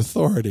use of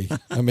authority.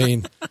 I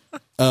mean,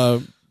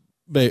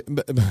 maybe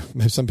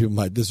some people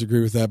might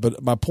disagree with that,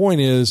 but my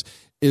point is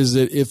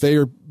that if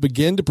they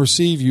begin to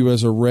perceive you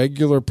as a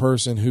regular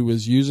person who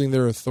is using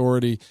their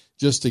authority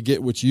just to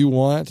get what you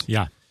want,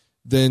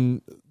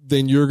 then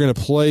you're going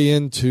to play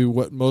into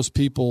what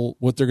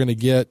they're going to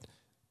get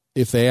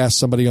if they ask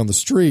somebody on the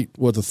street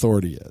what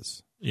authority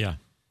is. Yeah.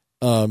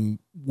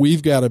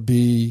 We've got to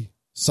be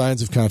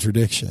signs of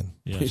contradiction.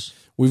 Yes.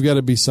 We've got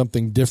to be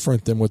something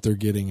different than what they're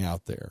getting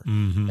out there.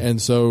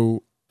 And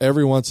so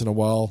every once in a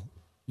while,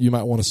 you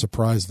might want to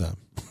surprise them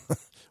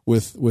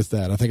with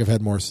that. I think I've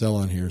had Marcel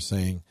on here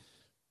saying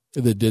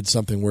that did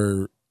something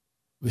where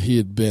he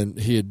had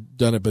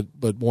done it,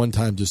 but one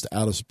time just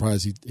out of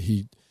surprise,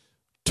 he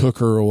took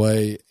her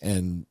away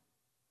and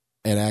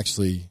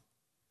actually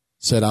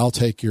said, "I'll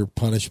take your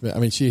punishment." I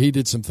mean, he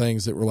did some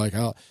things that were like,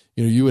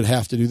 you would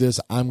have to do this.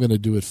 I'm going to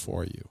do it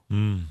for you,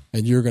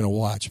 and you're going to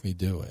watch me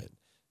do it,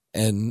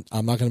 and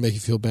I'm not going to make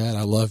you feel bad.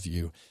 I love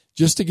you.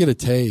 Just to get a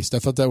taste. I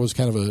thought that was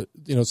kind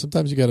of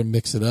sometimes you got to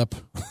mix it up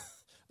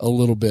a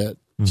little bit.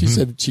 She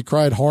said she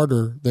cried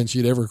harder than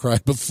she'd ever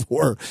cried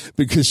before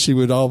because she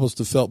would almost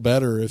have felt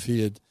better if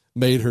he had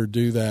made her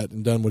do that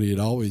and done what he had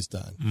always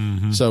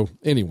done. So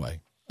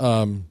anyway,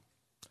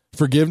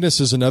 forgiveness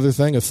is another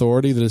thing,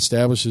 authority that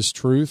establishes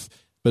truth,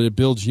 but it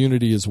builds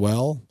unity as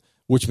well,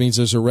 which means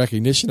there's a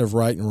recognition of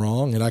right and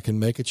wrong, and I can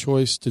make a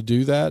choice to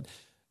do that,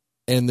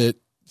 and that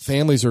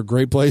families are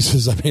great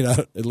places. I mean,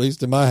 at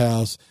least in my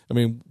house, I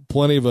mean,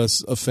 plenty of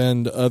us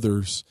offend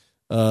others,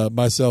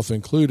 myself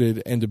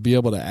included, and to be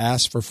able to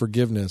ask for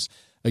forgiveness.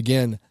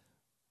 Again,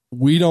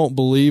 we don't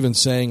believe in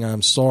saying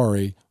I'm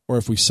sorry, or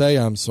if we say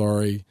I'm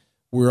sorry,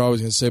 we're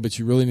always going to say, but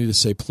you really need to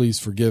say, please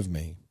forgive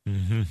me.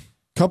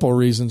 Couple of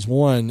reasons.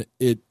 One,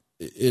 it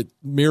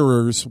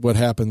mirrors what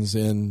happens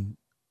in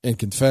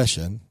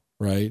confession,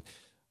 right?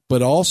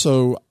 But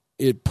also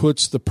it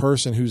puts the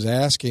person who's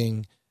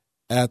asking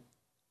at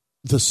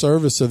the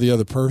service of the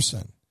other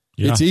person.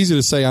 Yeah. It's easy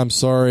to say, I'm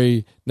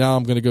sorry, now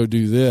I'm going to go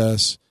do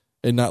this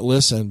and not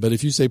listen. But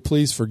if you say,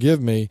 please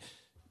forgive me,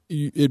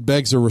 it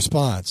begs a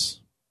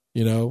response,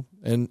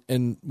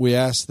 and we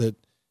ask that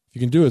if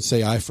you can do it,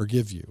 say, I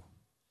forgive you.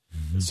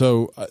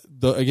 So,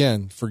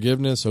 again,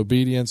 forgiveness,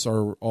 obedience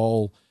are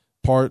all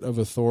part of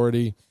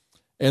authority.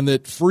 And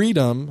that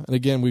freedom, and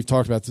again, we've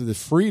talked about that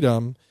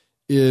freedom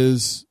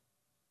is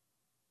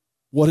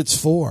what it's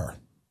for.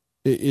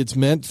 It's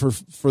meant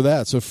for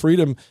that. So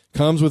freedom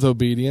comes with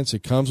obedience.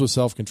 It comes with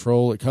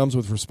self-control. It comes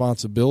with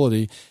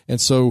responsibility. And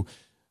so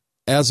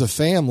as a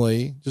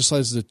family, just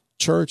as the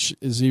church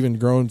is even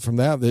grown from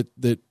that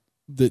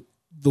the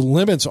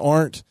limits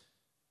aren't,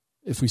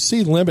 if we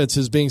see limits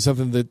as being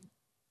something that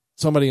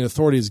somebody in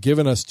authority has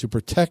given us to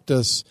protect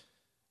us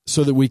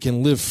so that we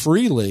can live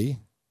freely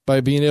by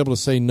being able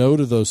to say no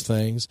to those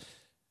things,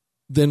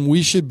 then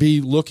we should be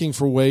looking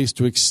for ways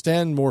to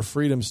extend more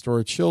freedoms to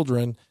our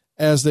children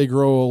as they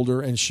grow older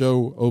and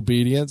show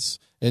obedience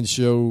and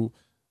show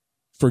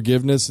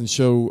forgiveness and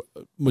show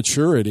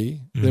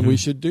maturity. Then we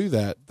should do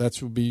that.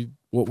 That would be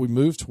what we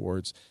move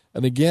towards.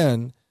 And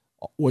again,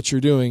 what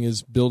you're doing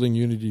is building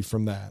unity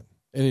from that.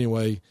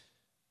 Anyway,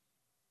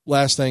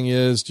 last thing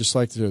is just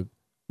like the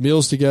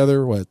meals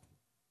together, what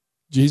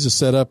Jesus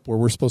set up where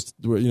we're supposed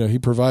to, he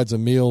provides a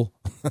meal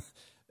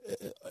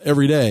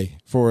every day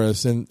for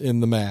us in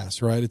the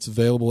Mass, right? It's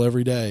available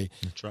every day.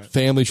 That's right.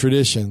 Family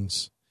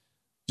traditions,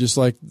 just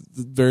like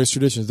the various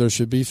traditions, there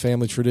should be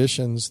family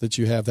traditions that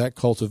you have that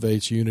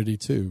cultivates unity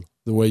too.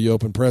 The way you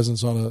open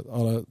presents on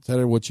a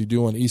Saturday, what you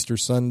do on Easter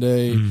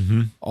Sunday,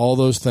 all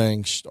those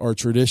things are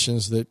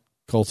traditions that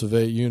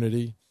cultivate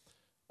unity.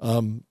 I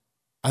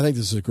think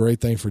this is a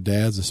great thing for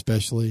dads,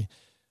 especially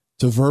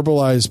to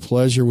verbalize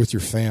pleasure with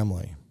your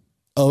family,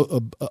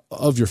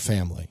 of your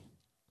family.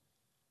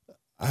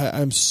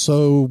 I'm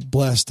so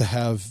blessed to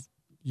have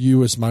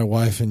you as my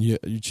wife and you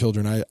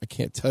children. I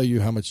can't tell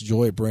you how much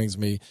joy it brings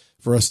me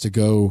for us to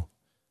go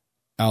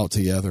out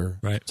together.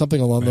 Right.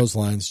 Something along those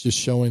lines, just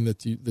showing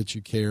that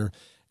you care.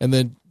 And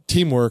then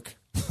teamwork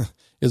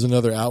is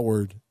another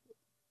outward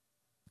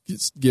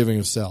giving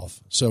of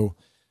self. So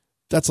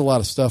that's a lot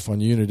of stuff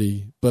on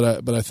unity,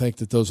 but I think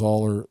that those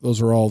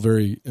are all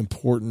very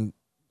important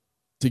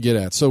to get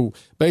at. So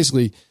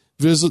basically,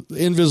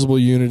 invisible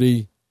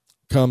unity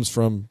comes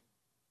from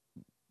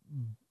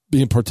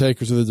being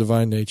partakers of the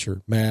divine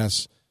nature,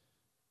 Mass,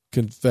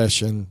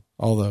 confession,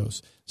 all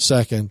those.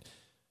 Second,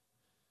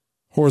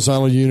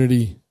 horizontal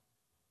unity,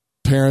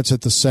 parents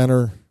at the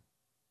center,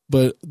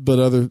 but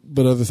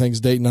other things,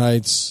 date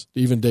nights,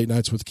 even date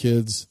nights with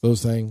kids,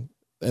 those things.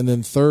 And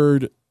then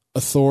third,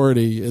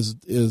 authority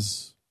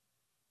is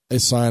a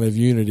sign of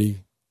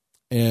unity,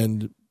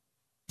 and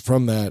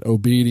from that,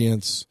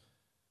 obedience,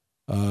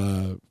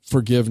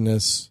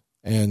 forgiveness,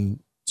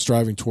 and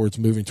moving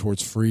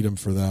towards freedom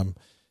for them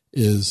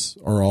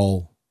are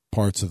all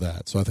parts of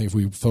that. So I think if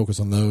we focus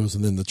on those,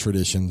 and then the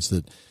traditions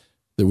that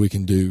we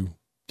can do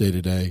day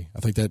to day,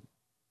 I think that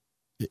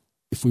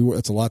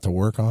it's a lot to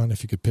work on.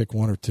 If you could pick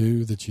one or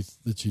two that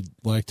you'd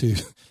like to.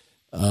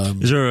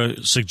 Is there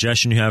a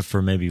suggestion you have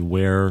for maybe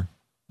where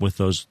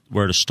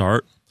to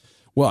start?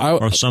 Well,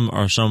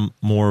 are some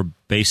more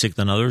basic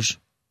than others?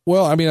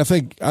 Well, I mean, I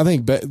think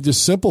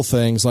just simple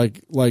things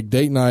like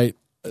date night.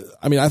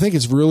 I mean, I think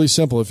it's really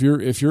simple.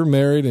 If you're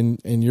married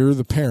and you're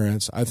the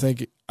parents, I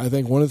think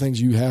one of the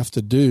things you have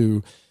to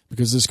do,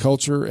 because this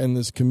culture and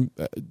this can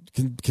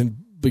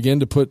begin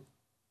to put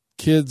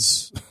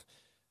kids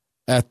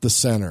at the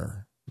center.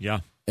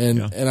 Yeah.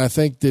 And I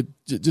think that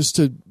just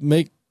to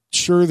make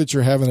sure that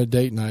you're having a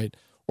date night,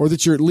 or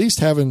that you're at least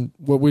having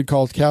what we'd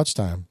call couch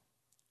time,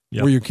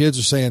 where your kids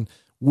are saying,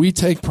 we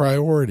take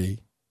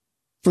priority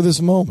for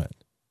this moment.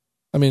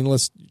 I mean,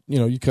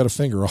 you cut a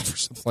finger off or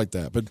something like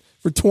that. But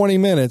for 20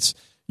 minutes,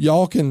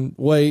 y'all can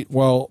wait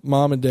while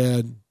mom and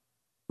dad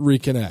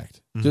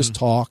reconnect. Mm-hmm. Just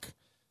talk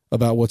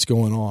about what's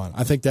going on.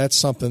 I think that's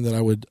something that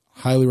I would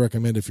highly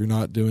recommend if you're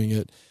not doing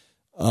it,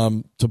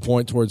 to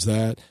point towards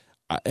that.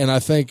 And I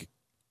think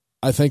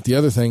the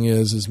other thing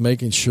is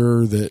making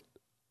sure that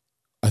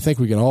I think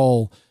we can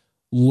all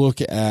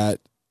look at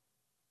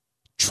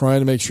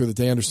trying to make sure that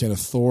they understand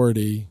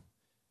authority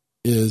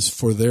is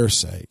for their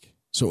sake.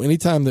 So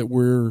anytime that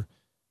we're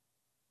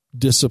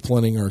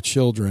disciplining our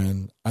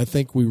children, I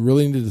think we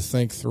really need to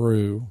think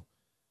through,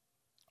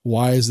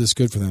 why is this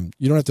good for them?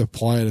 You don't have to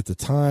apply it at the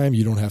time.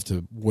 You don't have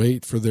to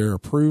wait for their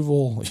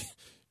approval,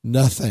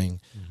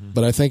 nothing. Mm-hmm.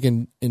 But I think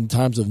in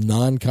times of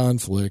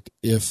non-conflict,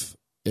 if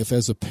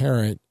as a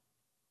parent,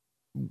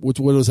 what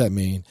does that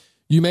mean?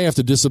 You may have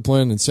to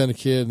discipline and send a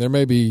kid, and there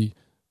may be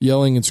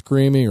yelling and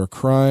screaming or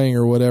crying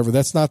or whatever.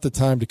 That's not the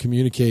time to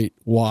communicate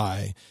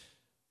why.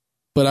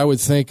 But I would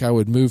think I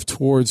would move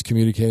towards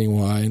communicating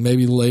why, and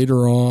maybe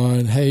later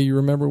on, hey, you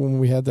remember when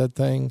we had that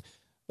thing?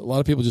 A lot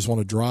of people just want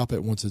to drop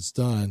it once it's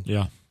done.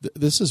 Yeah.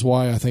 This is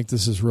why I think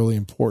this is really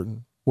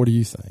important. What do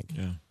you think?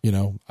 Yeah.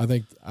 I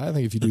think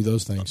if you do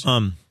those things.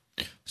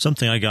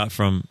 Something I got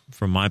from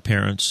my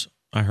parents,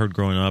 I heard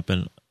growing up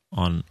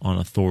on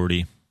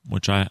authority,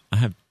 which I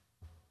have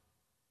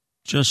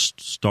just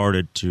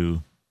started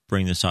to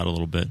bring this out a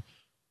little bit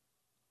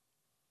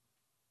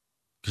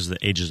because of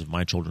the ages of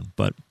my children.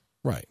 But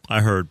right,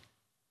 I heard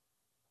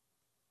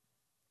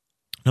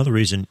another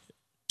reason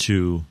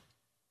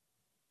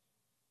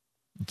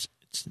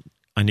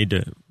I need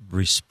to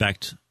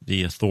respect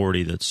the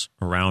authority that's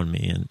around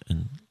me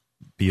and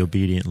be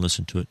obedient and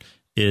listen to it,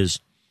 is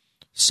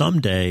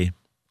someday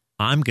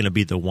I'm going to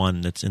be the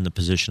one that's in the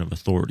position of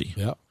authority.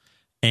 Yep.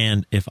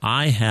 And if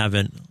I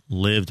haven't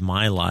lived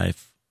my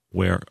life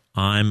where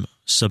I'm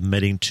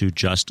submitting to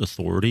just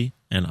authority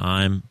and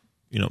I'm,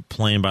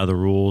 playing by the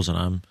rules and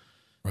I'm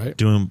right,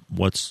 doing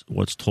what's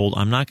told,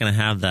 I'm not going to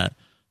have that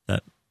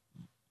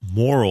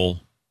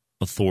moral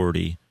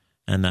authority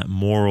and that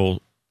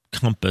moral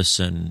compass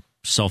and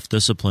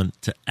self-discipline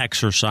to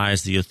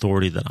exercise the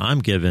authority that I'm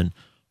given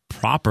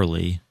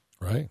properly,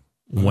 right,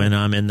 when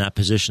I'm in that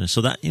position. So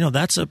that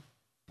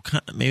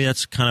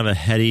that's kind of a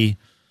heady.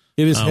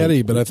 It is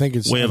heady, but I think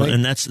it's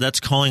and that's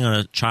calling on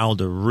a child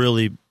to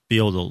really be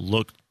able to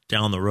look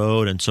down the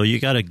road, and so you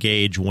got to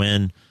gauge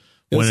when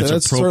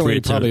it's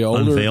appropriate to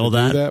unveil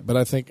that. But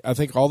I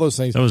think all those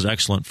things. That was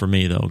excellent for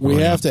me, though. We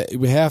have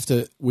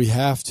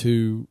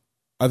to.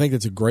 I think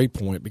that's a great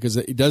point, because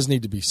it does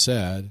need to be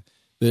said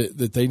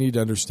that they need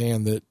to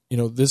understand that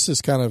this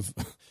is kind of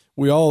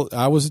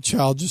I was a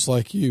child just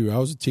like you. I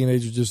was a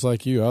teenager just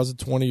like you. I was a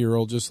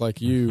 20-year-old just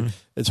like you. Mm-hmm.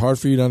 It's hard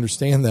for you to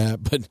understand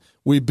that, but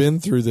we've been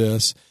through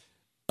this.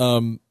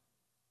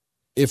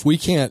 If we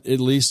can't, at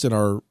least in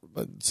our,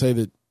 say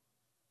that,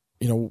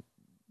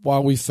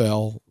 while we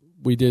fell,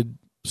 we did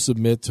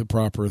submit to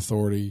proper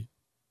authority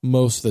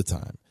most of the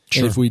time.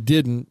 Sure. And if we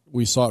didn't,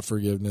 we sought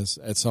forgiveness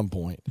at some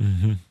point.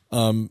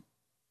 Mm-hmm.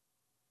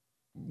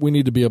 We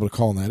need to be able to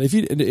call on that.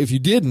 If you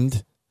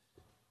didn't,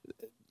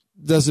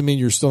 doesn't mean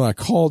you're still not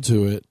called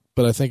to it,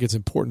 but I think it's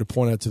important to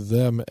point out to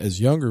them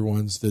as younger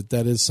ones that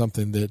is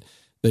something that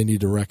they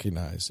need to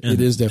recognize. It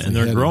is definitely,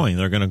 and they're growing.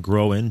 They're going to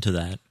grow into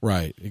that.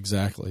 Right,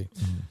 exactly.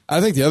 Mm-hmm. I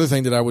think the other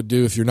thing that I would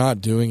do if you're not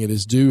doing it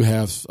is do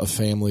have a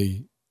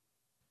family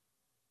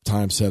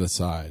time set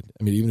aside.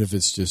 I mean, even if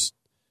it's just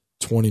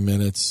 20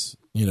 minutes,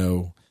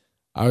 I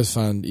always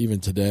find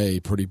even today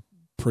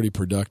pretty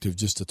productive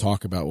just to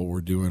talk about what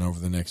we're doing over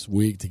the next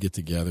week, to get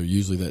together.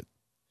 Usually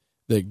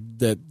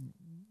that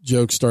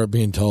jokes start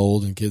being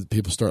told and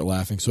people start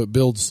laughing, so it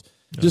builds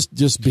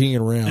just being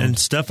around. And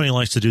Stephanie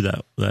likes to do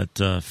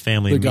that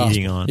family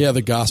meeting on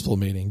the gospel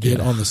meeting. Get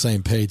on the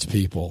same page,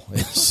 people.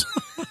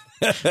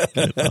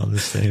 Get on the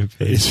same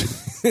page.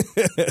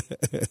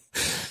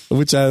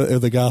 Which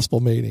the gospel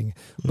meeting.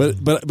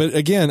 But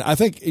again, I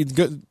think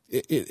it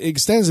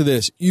extends to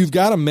this. You've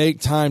got to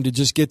make time to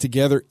just get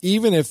together,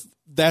 even if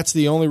that's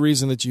the only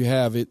reason that you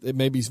have. It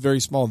may be very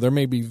small. There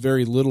may be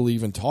very little to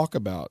even talk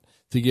about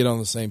to get on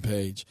the same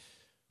page.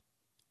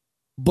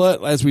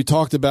 But as we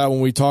talked about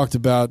when we talked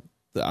about,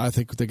 I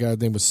think the guy's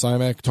name was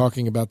Simak,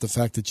 talking about the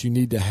fact that you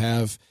need to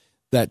have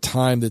that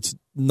time that's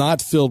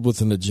not filled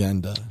with an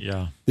agenda.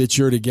 Yeah. That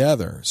you're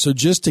together. So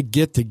just to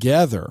get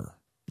together.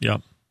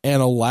 Yep.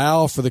 And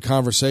allow for the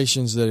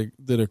conversations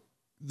that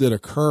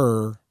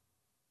occur,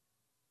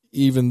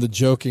 even the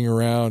joking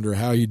around or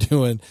how you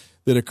doing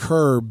that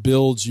occur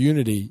builds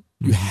unity.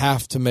 You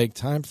have to make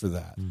time for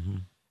that. Mm-hmm.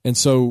 And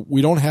so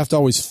we don't have to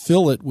always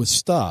fill it with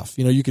stuff.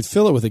 You know, you could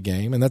fill it with a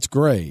game, and that's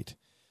great.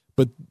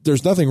 But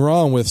there's nothing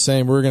wrong with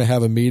saying we're going to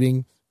have a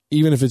meeting,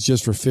 even if it's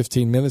just for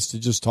 15 minutes, to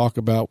just talk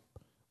about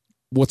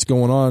what's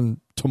going on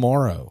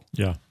tomorrow.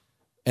 Yeah.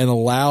 And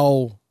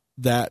allow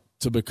that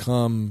to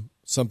become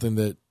something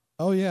that,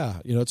 oh, yeah,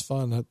 you know, it's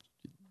fun.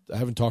 I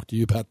haven't talked to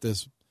you about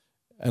this,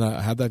 and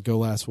I had that go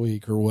last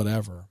week or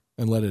whatever,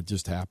 and let it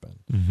just happen.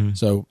 Mm-hmm.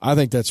 So I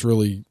think that's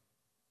really,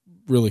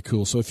 really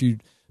cool. So if you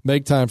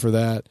make time for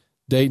that,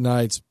 date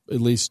nights,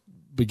 at least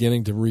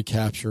beginning to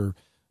recapture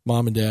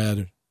mom and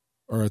dad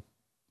or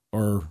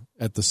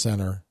at the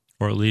center.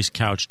 Or at least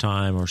couch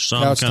time or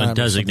some kind of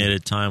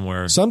designated time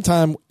where...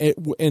 Sometime,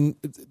 and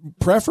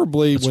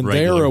preferably when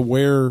regular. they're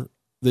aware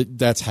that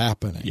that's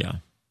happening. Yeah.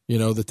 You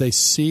know, that they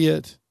see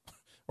it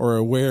or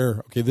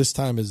aware, okay, this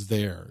time is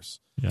theirs.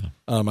 Yeah.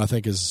 I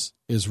think is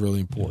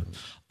really important.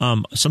 Yeah.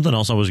 Something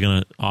else I was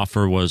going to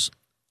offer was,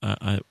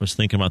 I was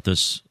thinking about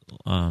this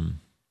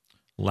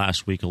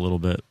last week a little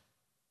bit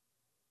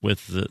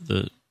with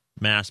the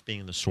Mass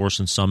being the source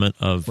and summit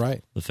of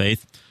the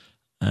faith.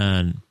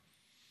 And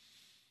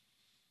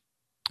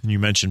you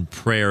mentioned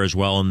prayer as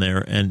well in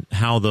there, and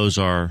how those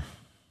are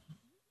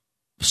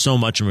so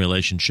much in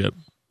relationship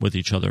with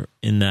each other,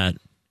 in that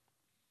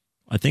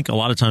I think a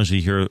lot of times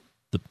we hear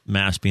the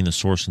Mass being the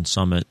source and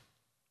summit,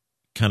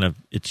 kind of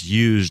it's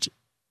used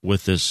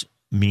with this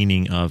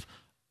meaning of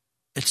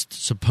it's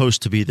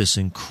supposed to be this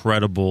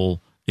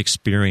incredible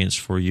experience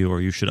for you, or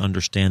you should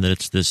understand that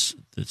it's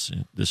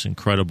this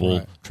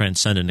incredible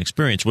transcendent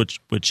experience,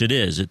 which it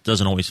is. It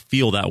doesn't always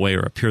feel that way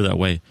or appear that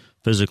way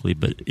physically,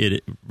 but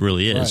it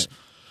really is. Right.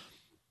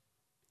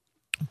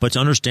 But to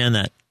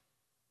understand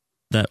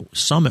that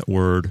summit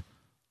word,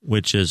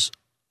 which is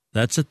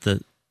that's at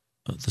the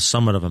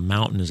summit of a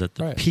mountain, is at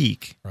the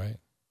peak. Right.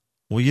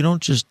 Well, you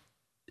don't just.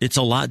 It's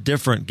a lot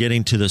different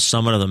getting to the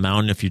summit of the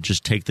mountain if you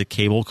just take the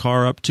cable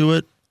car up to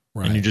it,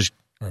 and you just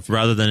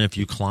rather than if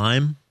you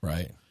climb.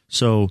 Right.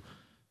 So,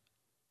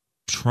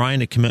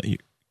 trying to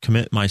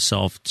commit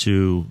myself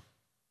to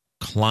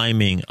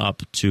climbing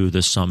up to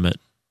the summit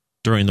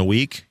during the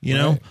week, you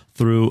know,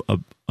 through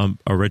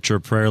a richer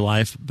prayer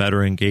life,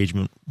 better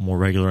engagement, more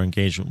regular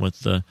engagement with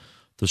the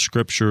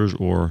scriptures,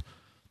 or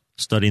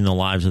studying the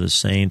lives of the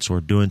saints,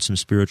 or doing some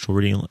spiritual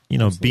reading, you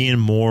know, being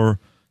more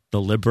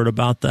deliberate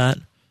about that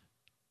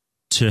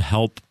to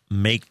help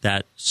make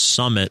that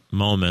summit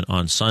moment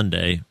on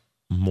Sunday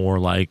more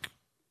like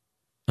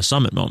a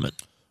summit moment.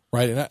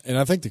 Right. And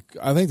I think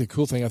the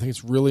cool thing, I think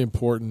it's really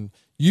important.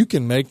 You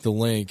can make the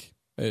link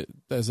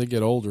as they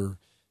get older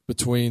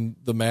between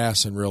the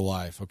Mass and real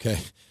life. Okay.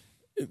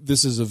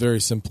 This is a very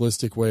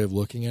simplistic way of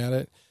looking at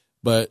it,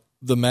 but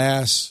the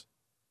Mass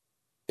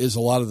is a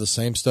lot of the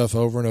same stuff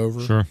over and over.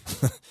 Sure.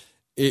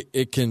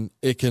 It can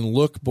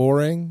look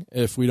boring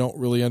if we don't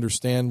really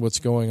understand what's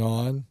going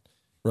on,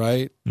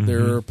 right? Mm-hmm.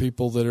 There are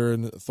people that are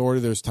in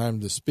authority. There's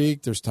time to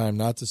speak. There's time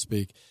not to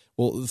speak.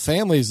 Well, the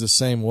family is the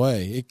same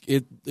way.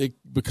 It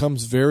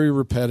becomes very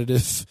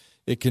repetitive.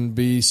 It can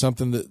be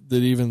something that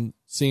even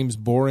seems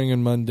boring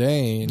and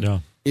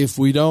mundane if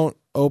we don't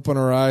open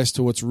our eyes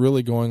to what's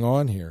really going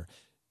on here.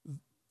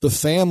 The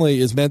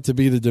family is meant to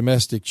be the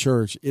domestic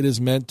church. It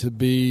is meant to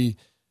be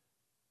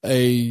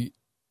a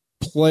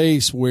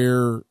place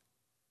where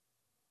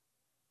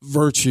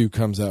virtue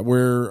comes out,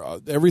 where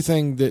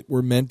everything that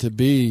we're meant to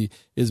be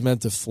is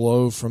meant to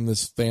flow from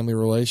this family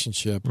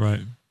relationship.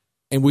 Right.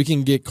 And we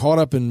can get caught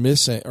up in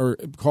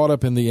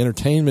the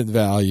entertainment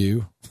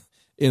value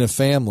in a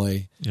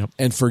family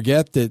and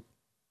forget that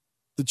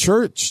the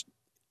church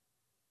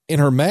in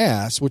her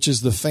Mass, which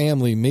is the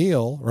family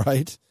meal,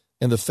 right?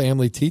 And the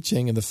family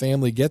teaching and the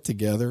family get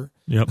together.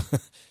 Yep.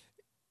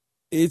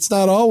 It's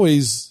not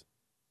always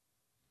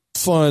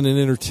fun and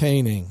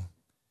entertaining.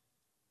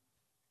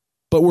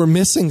 But we're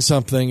missing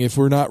something if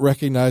we're not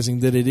recognizing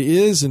that it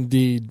is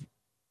indeed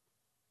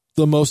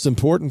the most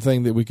important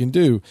thing that we can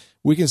do.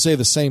 We can say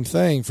the same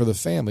thing for the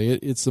family.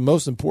 It's the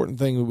most important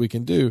thing that we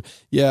can do.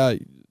 Yeah,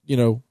 you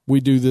know, we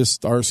do this.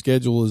 Our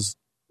schedule is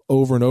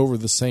over and over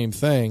the same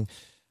thing.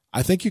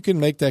 I think you can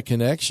make that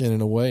connection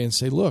in a way and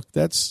say, look,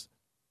 that's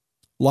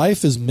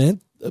life as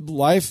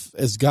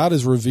God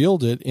has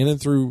revealed it in and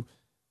through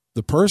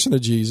the person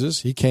of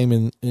Jesus. He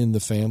came in the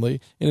family,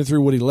 and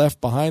through what he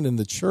left behind in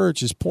the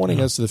church is pointing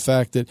us to the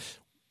fact that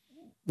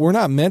we're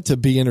not meant to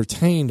be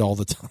entertained all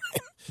the time.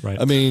 Right.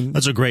 I mean,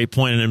 that's a great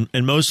point.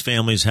 And most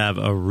families have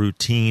a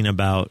routine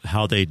about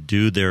how they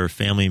do their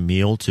family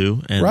meal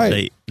too. And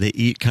right. they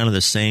eat kind of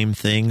the same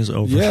things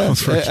over and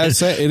over again.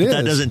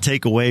 That doesn't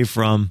take away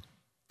from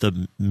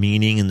the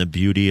meaning and the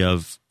beauty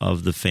of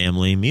the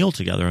family meal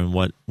together and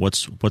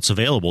what's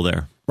available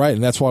there. Right.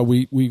 And that's why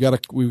we've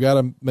got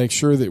to make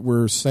sure that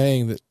we're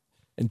saying that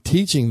and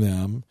teaching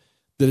them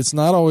that it's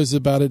not always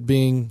about it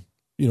being,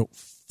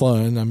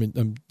 fun. I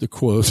mean, the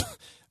quote,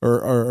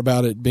 or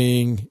about it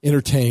being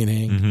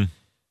entertaining. Mm-hmm.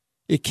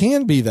 It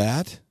can be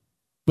that,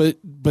 but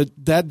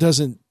that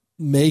doesn't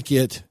make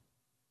it,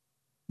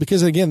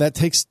 because again, that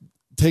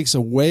takes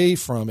away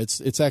from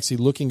it's actually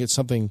looking at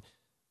something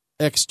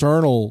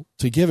external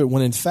to give it,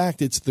 when in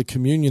fact it's the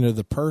communion of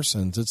the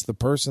persons. It's the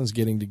persons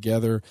getting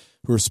together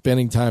who are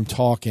spending time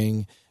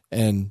talking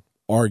and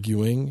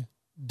arguing,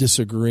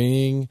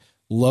 disagreeing,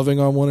 loving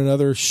on one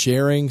another,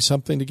 sharing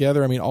something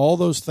together. I mean, all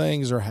those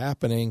things are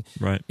happening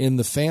right. in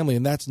the family,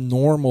 and that's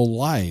normal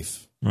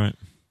life. Right.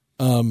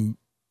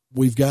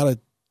 We've got to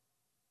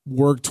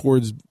work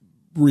towards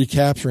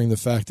recapturing the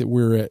fact that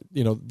we're at,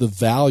 the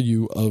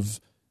value of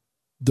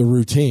the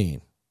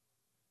routine.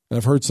 And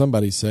I've heard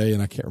somebody say,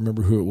 and I can't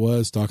remember who it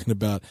was, talking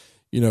about,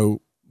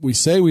 we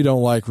say we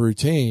don't like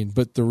routine,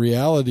 but the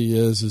reality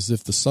is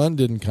if the sun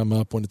didn't come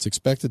up when it's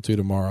expected to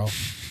tomorrow,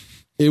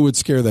 it would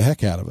scare the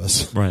heck out of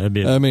us. Right. That'd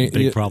be a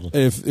big problem.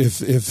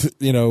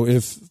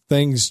 If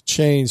things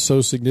change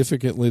so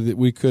significantly that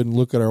we couldn't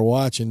look at our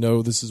watch and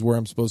know this is where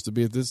I'm supposed to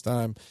be at this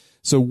time.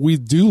 So we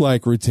do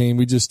like routine.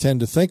 We just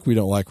tend to think we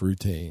don't like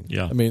routine.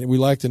 Yeah. I mean, we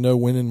like to know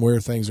when and where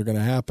things are going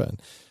to happen.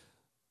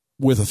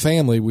 With a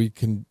family, we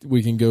can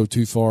go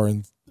too far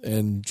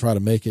and try to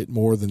make it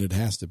more than it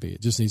has to be.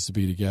 It just needs to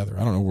be together.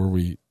 I don't know where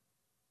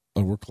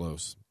we're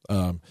close.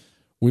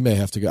 We may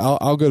have to go.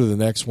 I'll go to the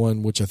next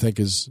one, which I think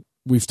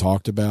we've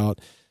talked about.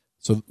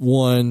 So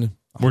one,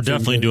 we're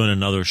definitely doing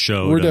another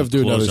show. We're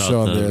definitely doing another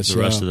show on this. The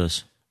rest of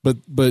this, but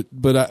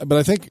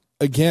I think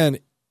again,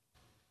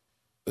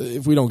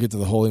 if we don't get to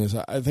the holiness,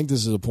 I think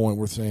this is a point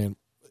we're saying.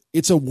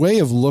 It's a way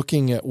of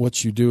looking at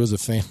what you do as a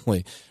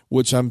family,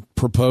 which I'm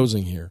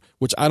proposing here,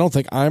 which I don't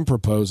think I'm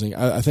proposing.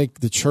 I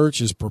think the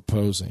church is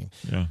proposing.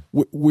 Yeah.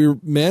 We're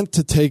meant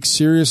to take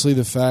seriously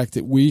the fact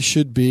that we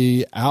should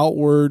be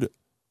outward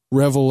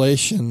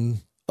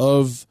revelation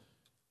of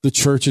the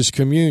church's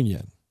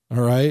communion,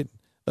 all right,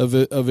 of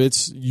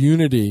its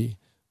unity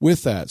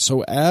with that.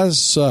 So as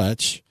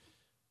such,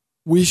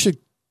 we should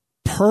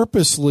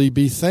purposely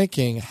be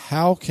thinking,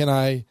 how can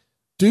I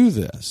do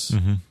this?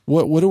 Mm-hmm.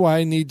 What do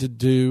I need to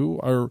do?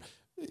 Or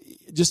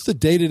just the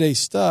day-to-day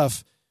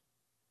stuff.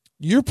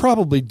 You're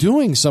probably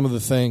doing some of the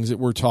things that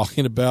we're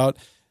talking about.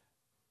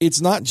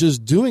 It's not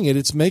just doing it,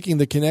 it's making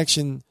the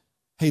connection.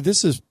 Hey,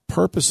 this is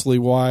purposely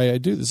why I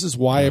do this. This is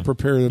why I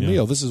prepare the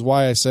meal. This is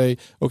why I say,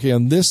 okay,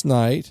 on this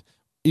night,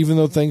 even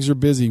though things are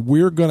busy,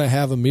 we're going to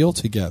have a meal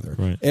together.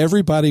 Right.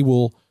 Everybody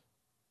will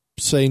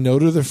say no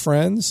to their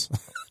friends.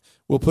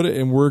 We'll put it,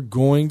 and we're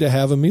going to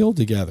have a meal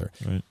together.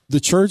 Right. The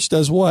church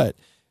does what?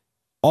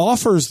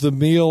 Offers the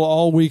meal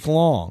all week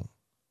long,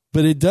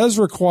 but it does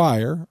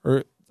require,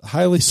 or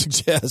highly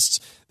suggests,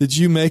 that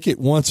you make it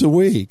once a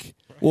week.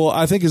 Right. Well,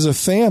 I think as a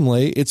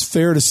family, it's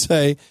fair to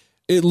say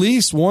at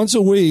least once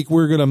a week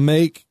we're going to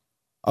make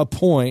a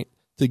point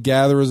to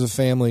gather as a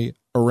family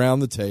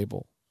around the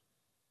table.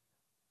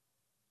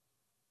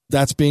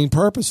 That's being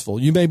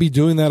purposeful. You may be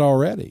doing that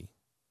already,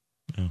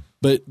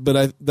 but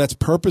that's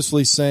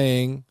purposely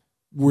saying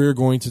we're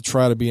going to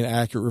try to be an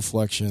accurate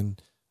reflection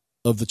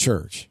of the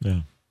church.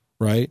 Yeah.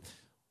 Right?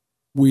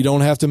 We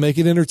don't have to make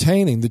it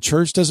entertaining. The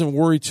church doesn't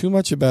worry too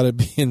much about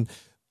it being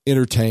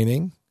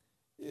entertaining.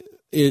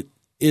 It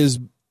is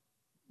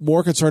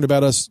more concerned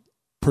about us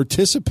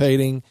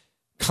participating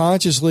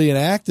consciously and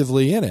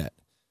actively in it.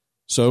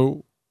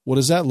 So what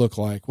does that look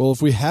like? Well,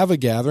 if we have a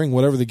gathering,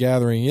 whatever the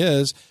gathering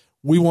is,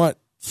 we want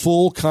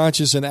full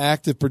conscious and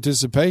active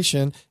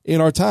participation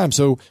in our time.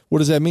 So what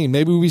does that mean?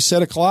 Maybe we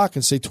set a clock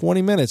and say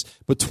 20 minutes,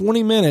 but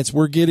 20 minutes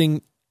we're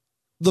getting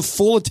the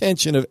full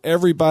attention of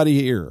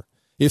everybody here.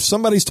 If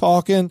somebody's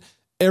talking,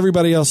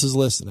 everybody else is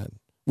listening.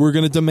 We're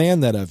going to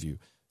demand that of you.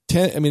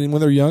 When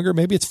they're younger,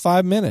 maybe it's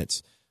 5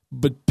 minutes,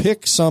 but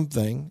pick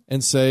something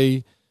and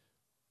say,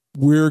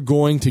 we're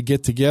going to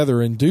get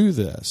together and do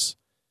this.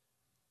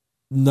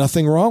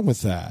 Nothing wrong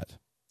with that.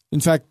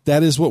 In fact,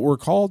 that is what we're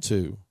called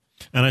to.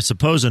 And I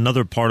suppose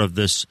another part of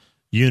this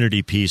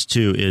unity piece,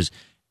 too, is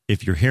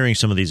if you're hearing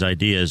some of these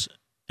ideas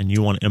and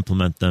you want to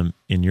implement them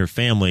in your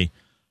family,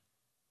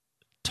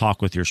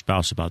 talk with your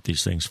spouse about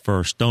these things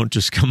first. Don't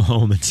just come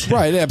home and say,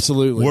 right,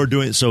 absolutely. We're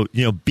doing so,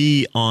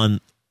 be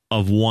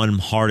of one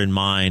heart and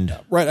mind,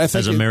 right, I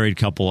think as a married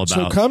couple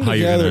about come how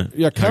together,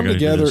 you're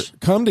gonna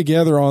come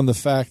together on the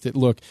fact that,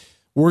 look,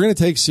 we're going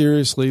to take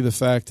seriously the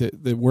fact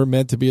that we're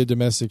meant to be a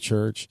domestic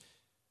church.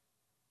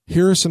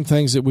 Here are some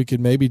things that we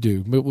could maybe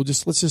do. But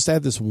let's just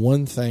add this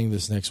one thing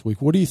this next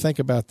week. What do you think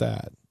about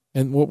that?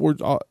 And you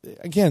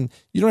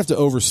don't have to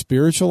over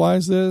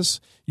spiritualize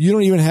this. You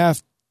don't even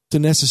have to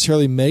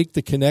necessarily make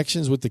the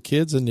connections with the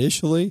kids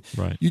initially.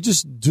 Right. You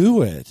just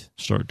do it.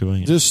 Start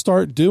doing it. Just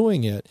start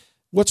doing it.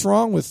 What's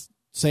wrong with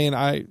saying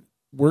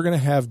we're going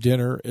to have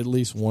dinner at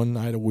least one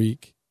night a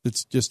week?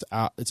 It's just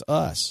it's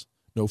us.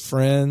 No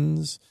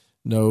friends,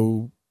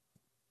 no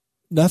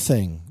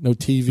nothing, no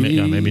TV.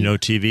 Yeah, maybe no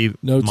TV.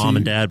 Mom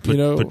and Dad put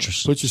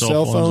your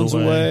cell phones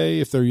away.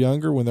 If they're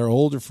younger, when they're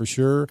older, for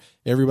sure,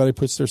 everybody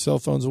puts their cell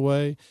phones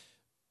away.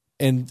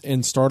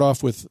 And start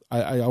off with,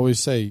 I always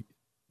say,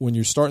 when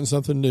you're starting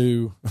something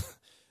new,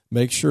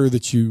 make sure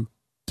that you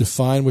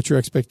define what your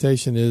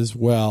expectation is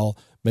well.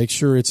 Make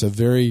sure it's a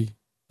very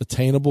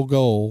attainable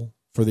goal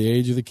for the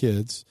age of the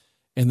kids,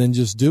 and then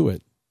just do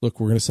it. Look,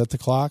 we're going to set the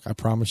clock. I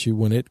promise you,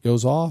 when it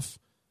goes off,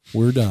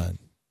 we're done.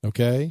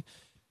 Okay?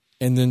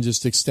 And then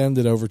just extend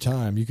it over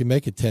time. You can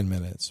make it 10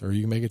 minutes, or you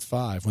can make it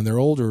 5. When they're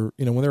older,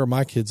 when they were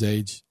my kids'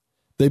 age,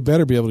 they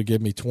better be able to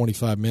give me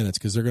 25 minutes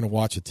because they're going to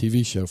watch a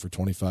TV show for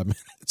 25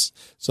 minutes.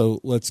 So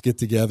let's get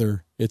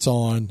together. It's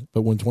on,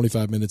 but when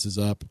 25 minutes is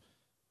up,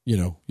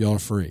 y'all are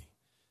free.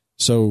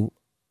 So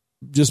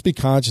just be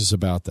conscious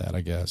about that,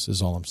 I guess,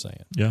 is all I'm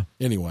saying. Yeah.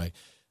 Anyway,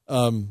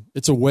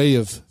 it's a way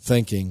of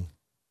thinking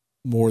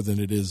more than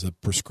it is a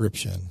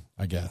prescription,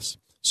 I guess.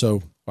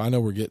 So I know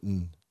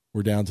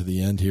we're down to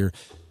the end here.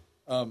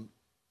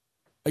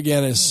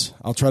 Again,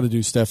 I'll try to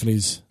do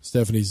Stephanie's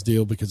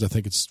deal because I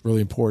think it's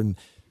really important.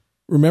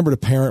 Remember to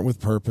parent with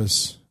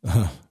purpose,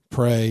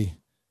 pray,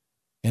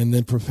 and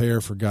then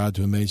prepare for God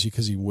to amaze you,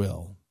 because He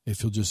will.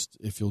 If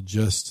you'll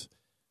just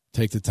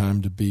take the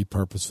time to be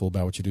purposeful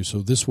about what you do.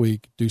 So this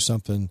week, do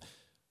something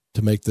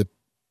to make the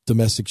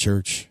domestic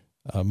church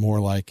more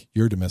like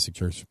your domestic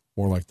church,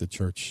 more like the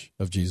Church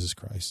of Jesus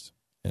Christ.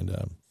 And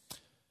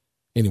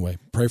anyway,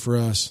 pray for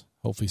us.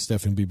 Hopefully,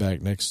 Stephanie will be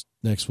back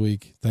next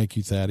week. Thank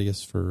you,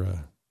 Thaddeus,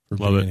 for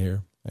being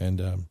here.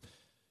 And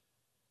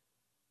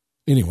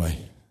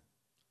anyway.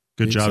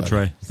 Good job,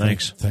 Trey.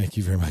 Thanks. Thank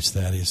you very much,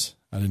 Thaddeus.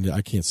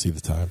 I can't see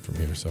the time from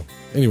here. So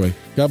anyway,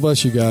 God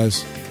bless you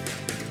guys.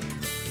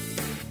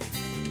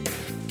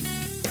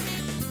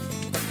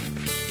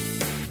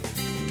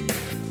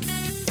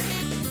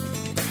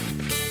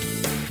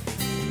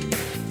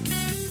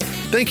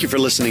 Thank you for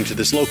listening to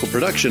this local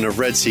production of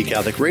Red Sea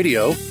Catholic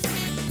Radio.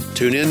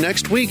 Tune in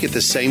next week at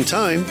the same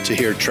time to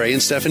hear Trey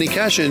and Stephanie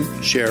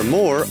Cashin share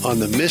more on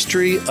the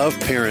mystery of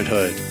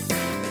parenthood.